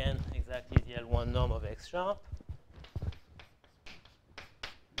is again exactly the L1 norm of X sharp.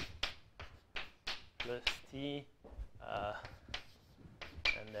 plus t,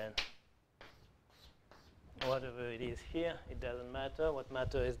 and then whatever it is here, it doesn't matter. What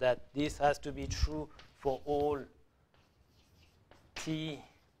matters is that this has to be true for all t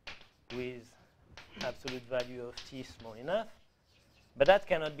with absolute value of t small enough. But that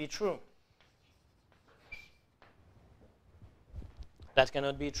cannot be true. That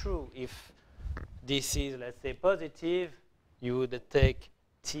cannot be true. If this is, let's say, positive, you would take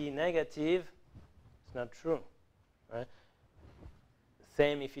t negative. It's not true. Right?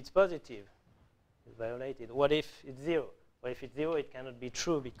 Same if it's positive. It's violated. What if it's 0? Well, if it's 0, it cannot be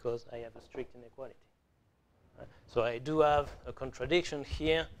true because I have a strict inequality. Right? So I do have a contradiction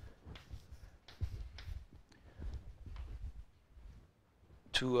here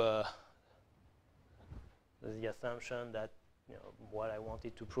to the assumption that what I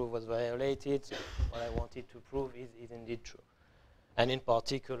wanted to prove was violated. So what I wanted to prove is indeed true. And in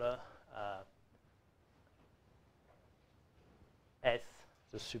particular, S,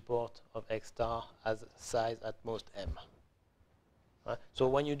 the support of X star, has size at most M. Right? So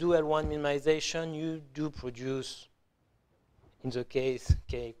when you do L1 minimization, you do produce, in the case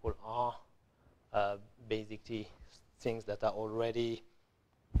K equal R, basically things that are already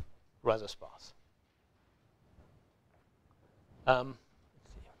rather sparse. Let's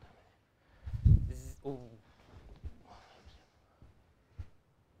see. All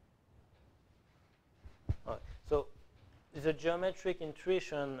right. So the geometric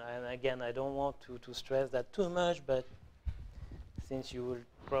intuition, and again, I don't want to stress that too much, but since you will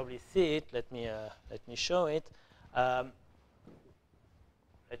probably see it, let me show it. Let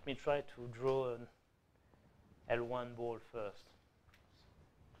me try to draw an L1 ball first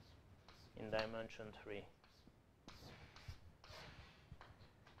in dimension 3.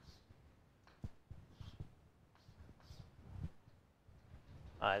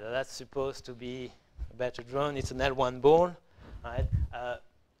 All right, that's supposed to be better drawn. It's an L1 ball. Right?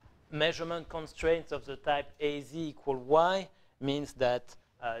 Measurement constraints of the type AZ equal Y means that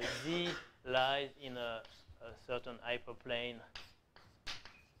Z lies in a certain hyperplane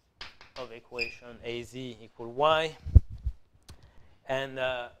of equation AZ equal Y. And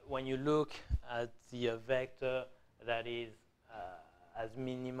when you look at the vector that is as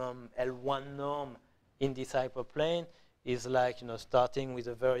minimum L1 norm in this hyperplane, is like starting with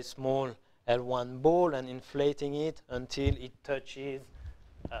a very small L1 ball and inflating it until it touches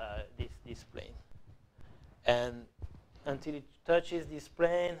this plane. And until it touches this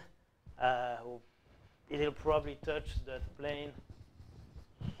plane, it'll probably touch that plane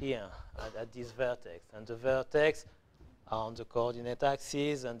here at this vertex. And the vertex are on the coordinate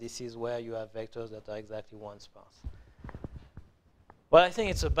axis, and this is where you have vectors that are exactly one sparse. Well, I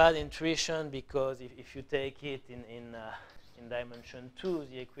think it's a bad intuition because if you take it in dimension 2,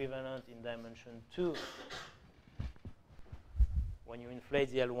 the equivalent in dimension 2, when you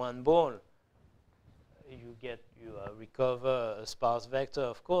inflate the L1 ball, you recover a sparse vector,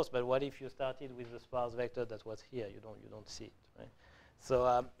 of course. But what if you started with the sparse vector that was here? You don't see it, right?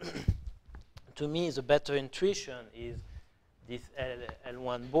 So to me, the better intuition is this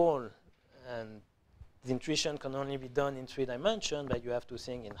L1 ball, and the intuition can only be done in 3 dimensions, but you have to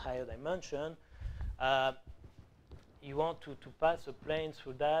think in higher dimension. You want to pass a plane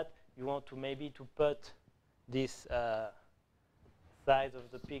through that. You want to maybe to put this size of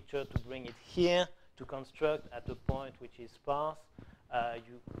the picture to bring it here to construct at a point which is sparse.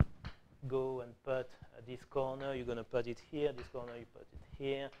 You go and put this corner. You're going to put it here. This corner, you put it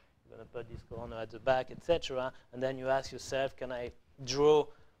here. You're going to put this corner at the back, etc. And then you ask yourself, can I draw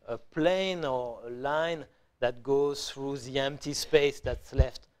a plane or a line that goes through the empty space that's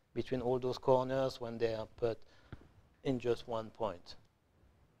left between all those corners when they are put in just one point?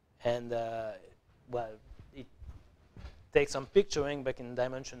 And well, it takes some picturing, but in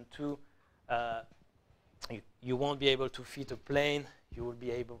dimension 2, you won't be able to fit a plane. You will be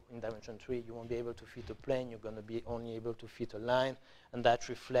able, in dimension 3, you won't be able to fit a plane. You're going to be only able to fit a line, and that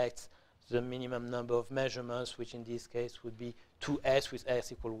reflects the minimum number of measurements, which in this case would be 2s with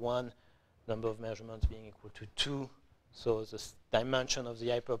s equal 1, number of measurements being equal to 2. So the dimension of the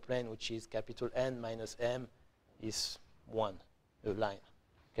hyperplane, which is capital N minus m, is 1, a line.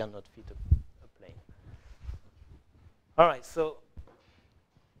 Cannot fit a plane. All right, so,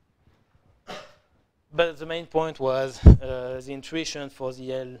 but the main point was the intuition for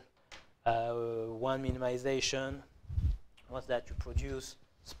the L1 minimization was that you produce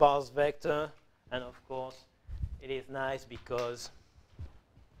sparse vector, and of course it is nice because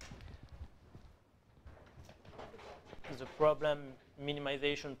the problem,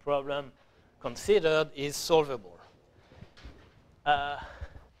 minimization problem considered, is solvable.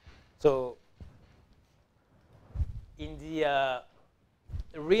 So in the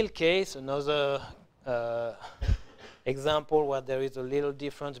real case, another example where there is a little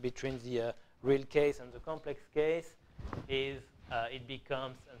difference between the real case and the complex case is it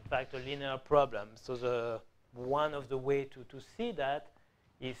becomes, in fact, a linear problem. So one of the way to see that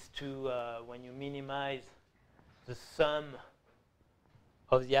is to, when you minimize the sum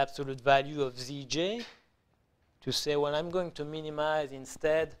of the absolute value of Zj, to say, well, I'm going to minimize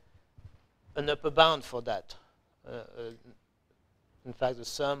instead an upper bound for that. In fact, the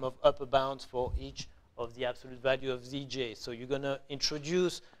sum of upper bounds for each of the absolute value of Zj. So you're going to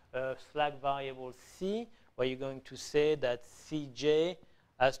introduce a slack variable C, where you're going to say that Cj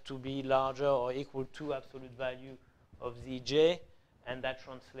has to be larger or equal to absolute value of Zj, and that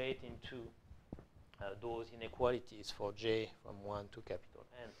translates into those inequalities for j from 1 to capital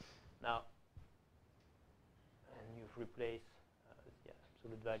N. Now, and you've replaced the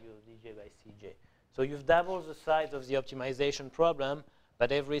absolute value of Zj by Cj. So you've doubled the size of the optimization problem,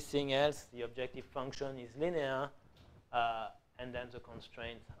 but everything else, the objective function is linear, and then the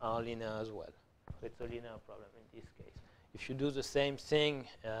constraints are linear as well. So it's a linear problem in this case. If you do the same thing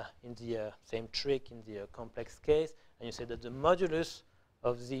in the same trick in the complex case, and you say that the modulus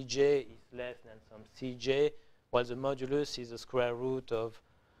of Zj is less than some Cj, while the modulus is the square root of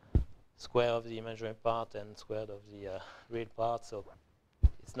square of the imaginary part and square of the real part, so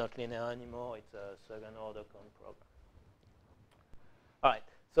it's not linear anymore, it's a second order Kohn problem. All right,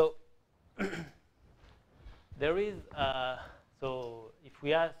 so there is, so if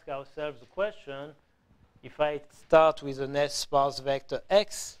we ask ourselves the question, if I start with an S sparse vector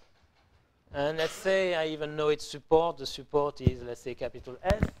X, and let's say I even know its support, the support is, let's say, capital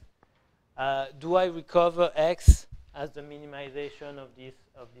S, do I recover X as the minimization of this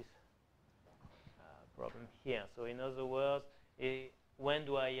problem here? So in other words, when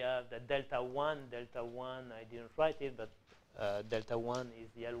do I have the delta 1? Delta 1, I didn't write it, but delta 1 is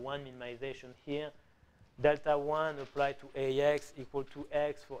the L1 minimization here. Delta 1 applied to AX equal to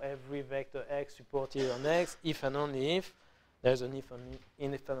X for every vector X supported on X, if and only if there's an if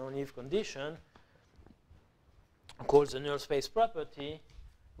and only if condition called the null space property,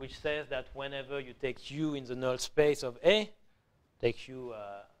 which says that whenever you take U in the null space of A, take U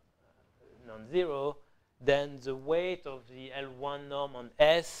non-zero, then the weight of the L1 norm on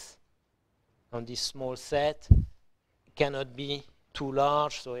S, on this small set, cannot be too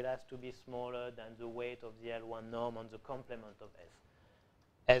large, so it has to be smaller than the weight of the L1 norm on the complement of S.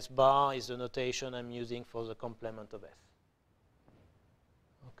 S bar is the notation I'm using for the complement of S.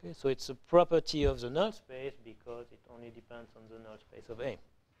 Okay, so it's a property of the null space because it only depends on the null space of A.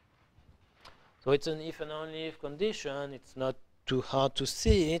 So it's an if and only if condition. It's not too hard to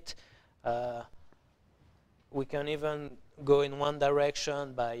see it. We can even go in one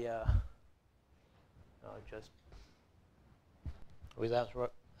direction by just without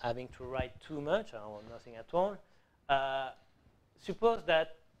having to write too much or nothing at all. Suppose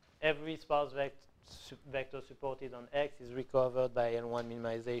that every sparse vector supported on X is recovered by L1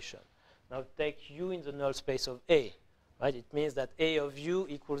 minimization. Now take U in the null space of A. Right? It means that A of U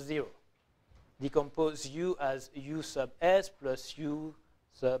equals 0. Decompose U as U sub S plus U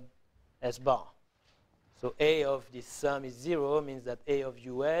sub S bar. So A of this sum is 0, means that A of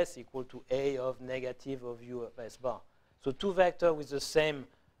US equal to A of negative of U of S bar. So two vectors with the same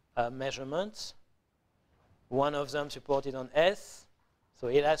measurements, one of them supported on S, so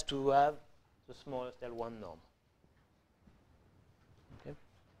it has to have the smallest L1 norm. Okay.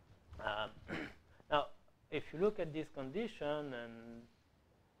 Now, if you look at this condition and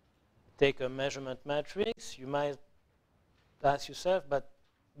take a measurement matrix, you might ask yourself, but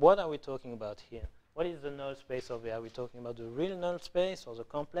what are we talking about here? What is the null space of A? Are we talking about the real null space or the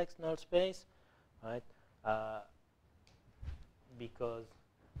complex null space? Right? Because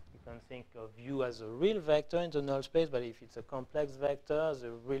you can think of U as a real vector in the null space, but if it's a complex vector,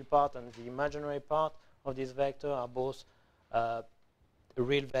 the real part and the imaginary part of this vector are both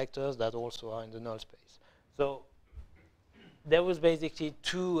real vectors that also are in the null space. So there was basically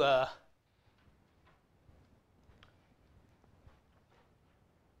two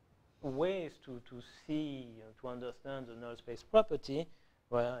ways to see, to understand the null space property,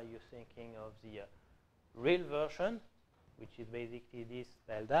 where you're thinking of the real version, which is basically this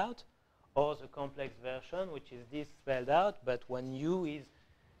spelled out, or the complex version, which is this spelled out, but when U is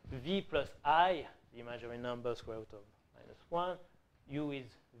V plus I, the imaginary number square root of -1, U is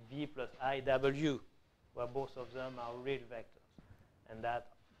V plus IW, where both of them are real vectors. And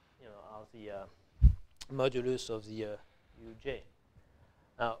that are the modulus of the Uj.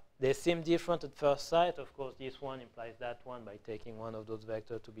 Now, they seem different at first sight. Of course, this one implies that one by taking one of those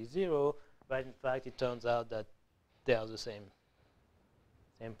vectors to be 0, but in fact, it turns out that they are the same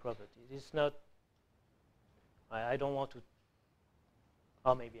properties. It's not. I don't want to.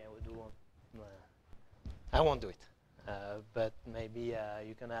 Or maybe I would want. I won't do it. But maybe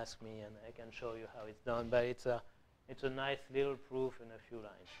you can ask me and I can show you how it's done. But it's a nice little proof in a few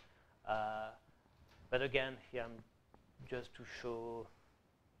lines. But again, here I'm just to show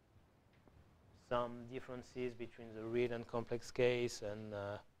some differences between the real and complex case and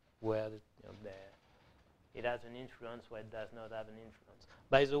where it has an influence, where it does not have an influence.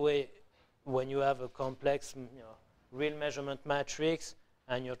 By the way, when you have a complex, real measurement matrix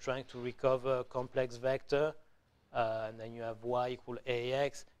and you're trying to recover a complex vector, and then you have y equal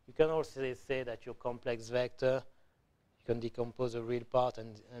ax, you can also say that your complex vector, you can decompose the real part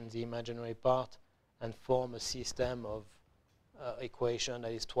and the imaginary part and form a system of equation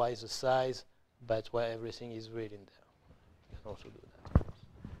that is twice the size, but where everything is real in there. You can also do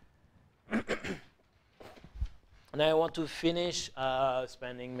that. And I want to finish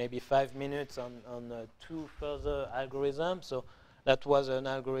spending maybe 5 minutes on 2 further algorithms. So that was an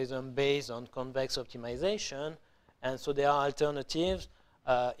algorithm based on convex optimization. And so there are alternatives,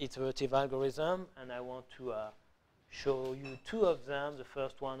 iterative algorithm, and I want to show you 2 of them. The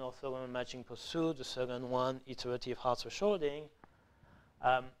first one, orthogonal matching pursuit. The second one, iterative hard thresholding.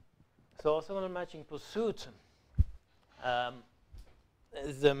 So orthogonal matching pursuit,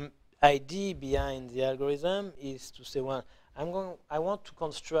 the idea behind the algorithm is to say, well, I want to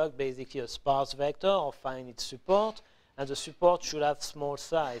construct basically a sparse vector or find its support, and the support should have small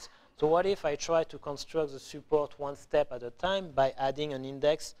size. So what if I try to construct the support 1 step at a time by adding an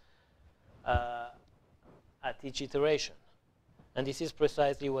index at each iteration? And this is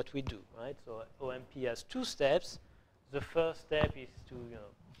precisely what we do, right? So OMP has 2 steps. The first step is to,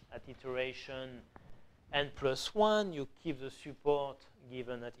 at iteration n+1, you keep the support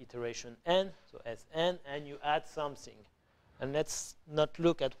given at iteration n, so Sn, and you add something. And let's not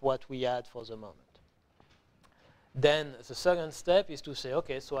look at what we add for the moment. Then the second step is to say,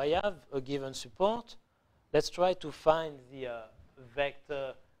 okay, so I have a given support. Let's try to find the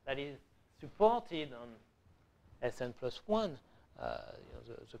vector that is supported on Sn+1,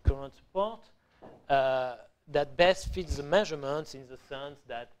 the current support, that best fits the measurements in the sense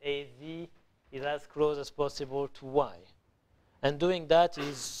that AZ is as close as possible to Y. And doing that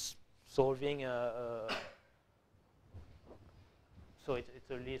is solving so it's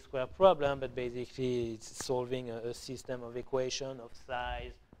a least square problem, but basically it's solving a system of equation of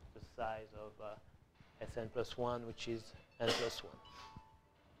size, the size of Sn+1, which is n+1.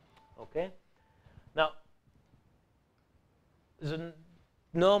 Okay? Now, the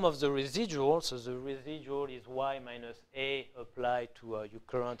norm of the residual, so the residual is y minus a applied to your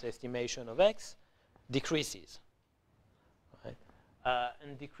current estimation of x, decreases. Right?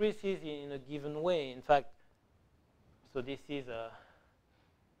 And decreases in a given way. In fact, so this is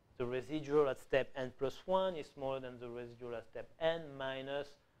the residual at step n+1 is smaller than the residual at step n minus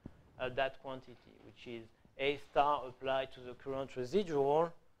that quantity, which is a star applied to the current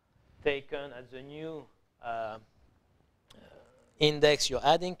residual taken as the new index you're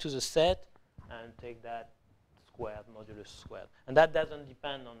adding to the set, and take that squared, modulus squared. And that doesn't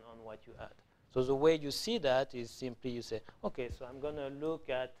depend on what you add. So the way you see that is simply you say, okay, so I'm going to look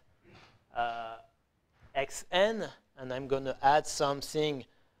at xn, and I'm going to add something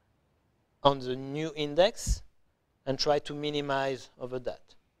on the new index and try to minimize over that.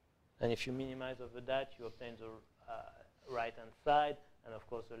 And if you minimize over that, you obtain the right-hand side, and of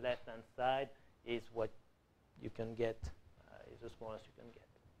course the left-hand side is what you can get, is the smallest you can get.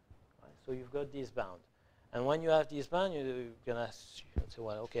 Right? So you've got this bound. And when you have this bound, you can say,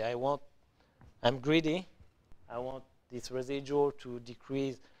 well, okay, I'm greedy. I want this residual to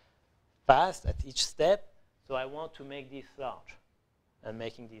decrease fast at each step, so I want to make this large. And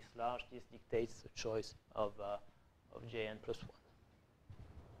making this large, this dictates the choice of Jn+1.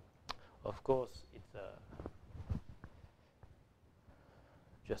 Of course, it's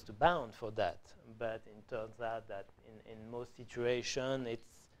just a bound for that, but it turns out that in most situations,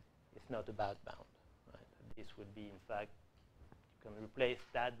 it's not a bad bound. Right? This would be, in fact, you can replace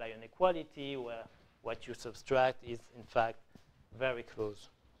that by an equality where what you subtract is, in fact, very close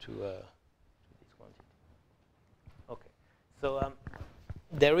to this quantity. Okay, so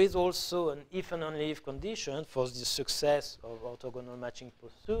there is also an if and only if condition for the success of orthogonal matching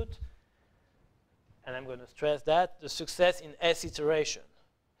pursuit, and I'm going to stress that, the success in S iteration,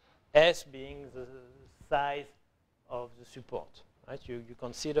 S being the size of the support. Right? You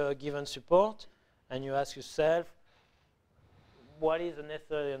consider a given support, and you ask yourself, what is the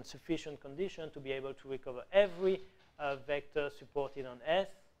necessary and sufficient condition to be able to recover every vector supported on S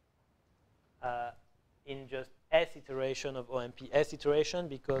in just S iteration of OMP. S iteration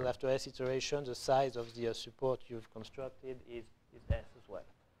because after S iteration, the size of the support you've constructed is S as well.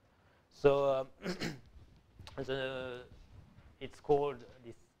 So it's called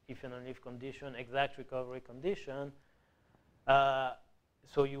this if and only if condition, exact recovery condition.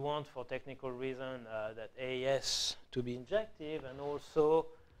 So you want, for technical reason, that AES to be injective, and also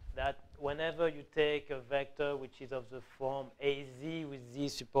that whenever you take a vector which is of the form AZ with Z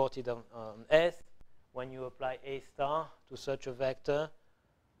supported on S, when you apply A star to such a vector,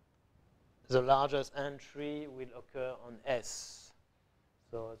 the largest entry will occur on S.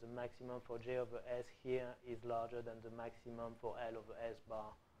 So the maximum for J over S here is larger than the maximum for L over S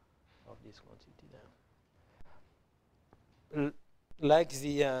bar of this quantity there. Like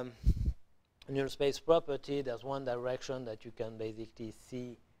the null space property, there's one direction that you can basically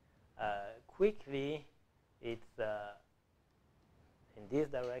see quickly. It's in this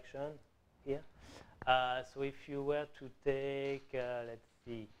direction here. So if you were to take, let's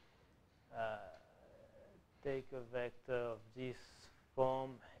see, take a vector of this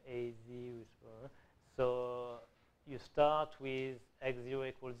form AZ with, so you start with x0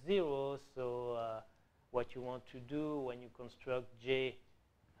 equals 0. So what you want to do when you construct J1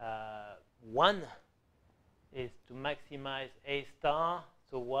 is to maximize A star.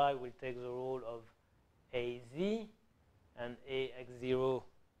 So Y will take the role of AZ, and AX0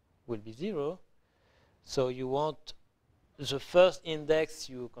 will be 0. So you want the first index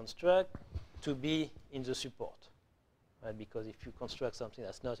you construct to be in the support. Right? Because if you construct something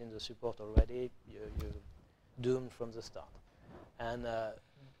that's not in the support already, you're doomed from the start. And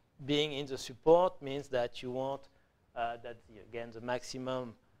being in the support means that you want that, again, the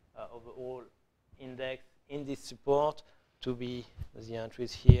maximum overall index in this support to be, the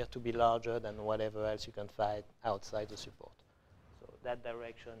entries here, to be larger than whatever else you can find outside the support. So that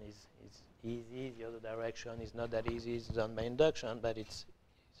direction is easy. The other direction is not that easy. It's done by induction, but it's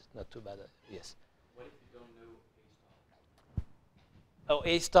not too bad. Yes? What if you don't know A star? Oh,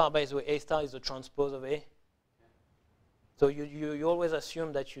 A star, by the way, A star is the transpose of A. Okay. So you always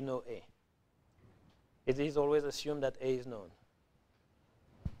assume that you know A. It is always assumed that A is known.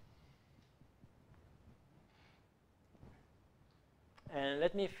 And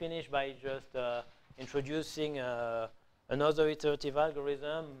let me finish by just introducing another iterative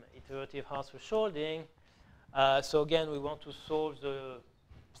algorithm, iterative Hausdorff-Schalding. So again, we want to solve the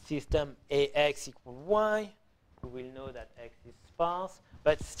system AX equal Y. We will know that X is sparse,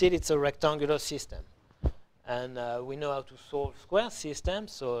 but still it's a rectangular system. And we know how to solve square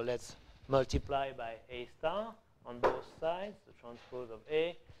systems, so let's multiply by A star on both sides, the transpose of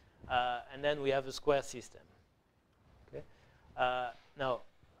A, and then we have a square system. Okay. Now,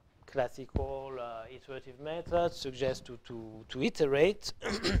 classical iterative methods suggest to iterate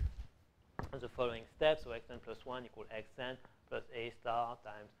the following steps. So xn plus 1 equal xn plus A star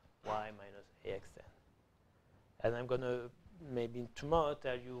times y minus axn. And I'm going to maybe tomorrow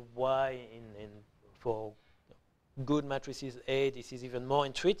tell you why for good matrices A, this is even more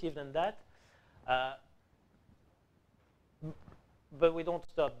intuitive than that. But we don't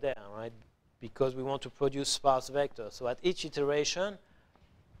stop there, right? Because we want to produce sparse vectors. So at each iteration,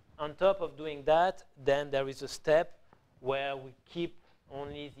 on top of doing that, then there is a step where we keep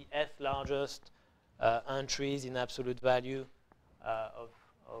only the S largest entries in absolute value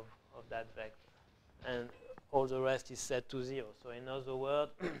of that vector. And all the rest is set to 0. So in other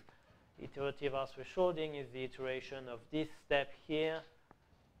words, iterative Hausdorff-Schalding is the iteration of this step here,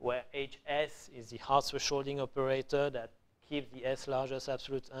 where HS is the Hausdorff-Schalding operator that keeps the S largest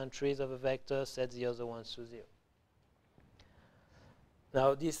absolute entries of a vector, sets the other ones to 0.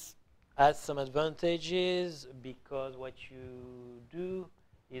 Now this has some advantages because what you do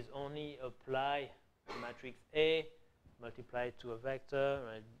is only apply matrix A, multiply it to a vector.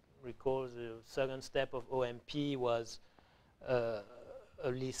 I recall the second step of OMP was a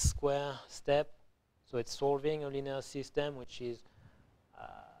least square step. So it's solving a linear system, which is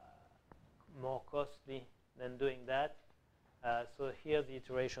more costly than doing that. So here the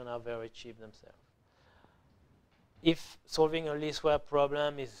iterations are very cheap themselves. If solving a least square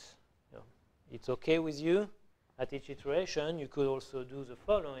problem is, it's okay with you, at each iteration you could also do the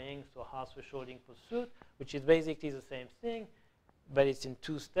following. So Hausdorff-Schalding pursuit, which is basically the same thing, but it's in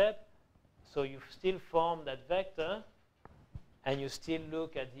 2 steps. So you still form that vector, and you still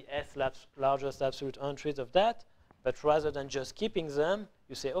look at the S largest absolute entries of that, but rather than just keeping them,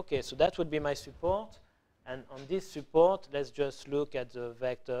 you say, okay, so that would be my support, and on this support, let's just look at the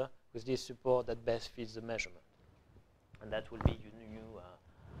vector with this support that best fits the measurement. And that will be your new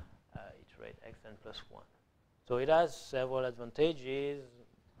iterate xn plus 1. So it has several advantages,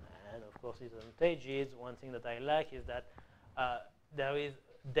 and of course its advantages. One thing that I like is that there is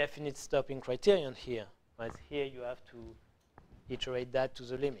definite stopping criterion here. Whereas here you have to iterate that to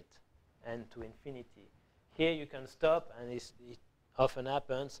the limit and to infinity. Here you can stop, and it often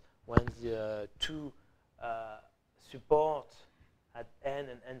happens when the two supports at n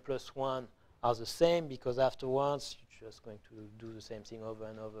and n plus 1 are the same, because afterwards you're just going to do the same thing over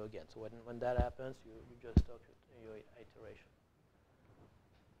and over again. So when that happens, you just stop your iteration.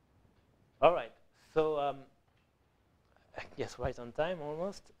 All right, so yes, right on time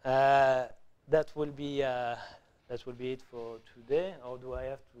almost. That will be it for today. Or do I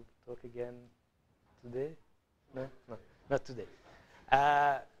have to talk again today? No, not today.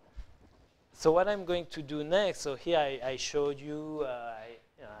 So what I'm going to do next, so here I showed you,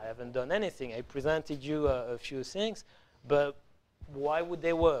 I haven't done anything. I presented you a few things, but why would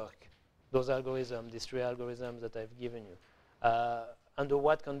they work, those algorithms, these three algorithms that I've given you? Under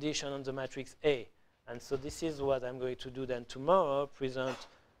what condition on the matrix A? And so this is what I'm going to do then tomorrow, present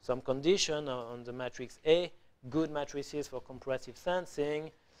some condition on the matrix A, good matrices for compressive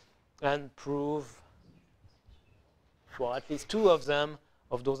sensing, and prove for at least two of them,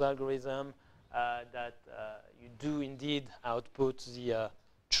 of those algorithms, that you do indeed output the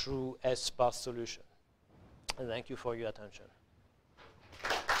true S-sparse solution. And thank you for your attention.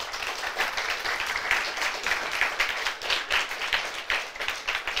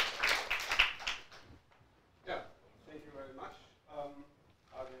 Yeah, thank you very much. Are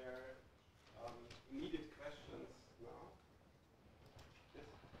there immediate questions now? Yes?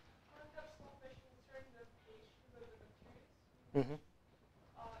 I have some questions concerning the application of the materials. Mm-hmm.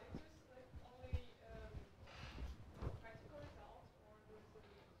 Is this only practical results, or does the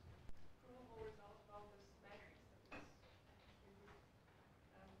provable result about this matrix that is used,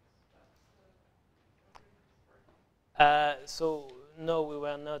 and that's working? So no, we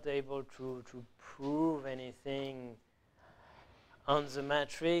were not able to prove anything on the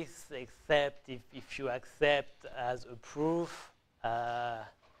matrix, except if you accept as a proof a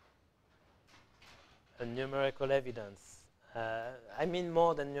numerical evidence. I mean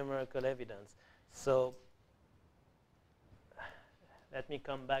more than numerical evidence. So let me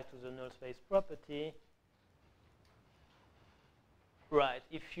come back to the null space property. Right,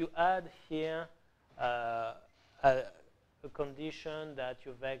 if you add here a condition that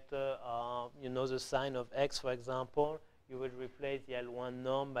your vector are, you know, the sign of x, for example, you would replace the L1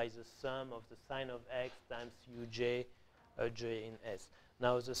 norm by the sum of the sign of x times uj j in S.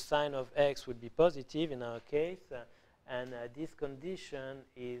 Now the sign of x would be positive in our case, and this condition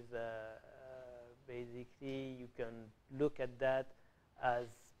is basically, you can look at that as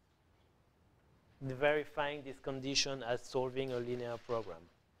verifying this condition as solving a linear program.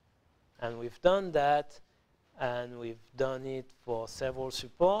 And we've done that, and we've done it for several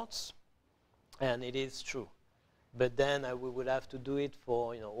supports, and it is true. But then we would have to do it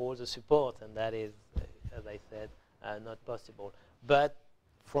for, you know, all the supports, and that is, as I said, not possible. But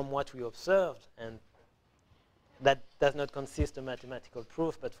from what we observed, and that does not consist of mathematical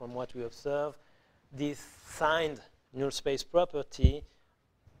proof, but from what we observe, this signed null space property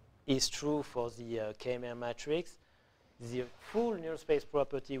is true for the K-mer matrix. The full null space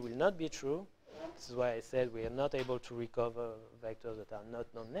property will not be true. This is why I said we are not able to recover vectors that are not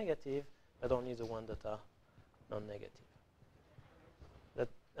non-negative, but only the ones that are non-negative. That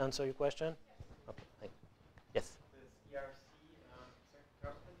answer your question? Yes. Okay, thank you. Yes? This ERC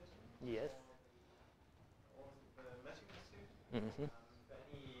second condition? Yes. Or the matrix suit? Mm-hmm.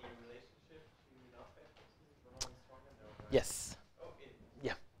 Any relationship to null space properties? Is one stronger? No. Yes. Oh,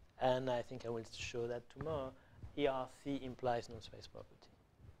 yeah. And I think I will show that tomorrow. ERC implies null space property.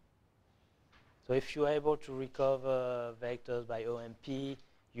 So if you are able to recover vectors by OMP,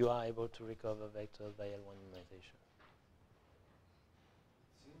 you are able to recover vectors by L1 minimization.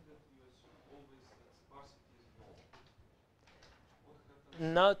 It seems that you assume always that sparsity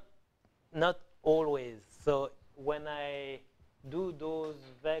is null. Not always. So when I do those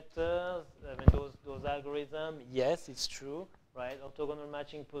vectors, I mean those algorithms, yes, it's true, right? Orthogonal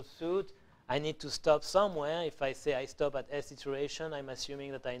matching pursuit, I need to stop somewhere. If I say I stop at S iteration, I'm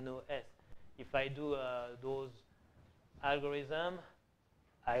assuming that I know S. If I do those algorithms,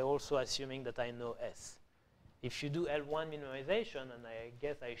 I also assuming that I know S. If you do L1 minimization, and I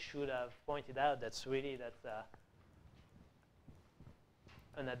guess I should have pointed out that's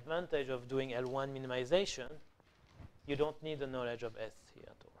an advantage of doing L1 minimization, you don't need the knowledge of S here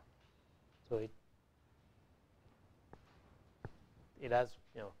at all. So it has,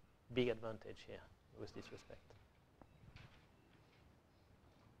 you know, big advantage here with this respect.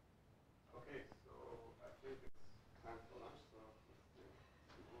 Okay, so I think it's time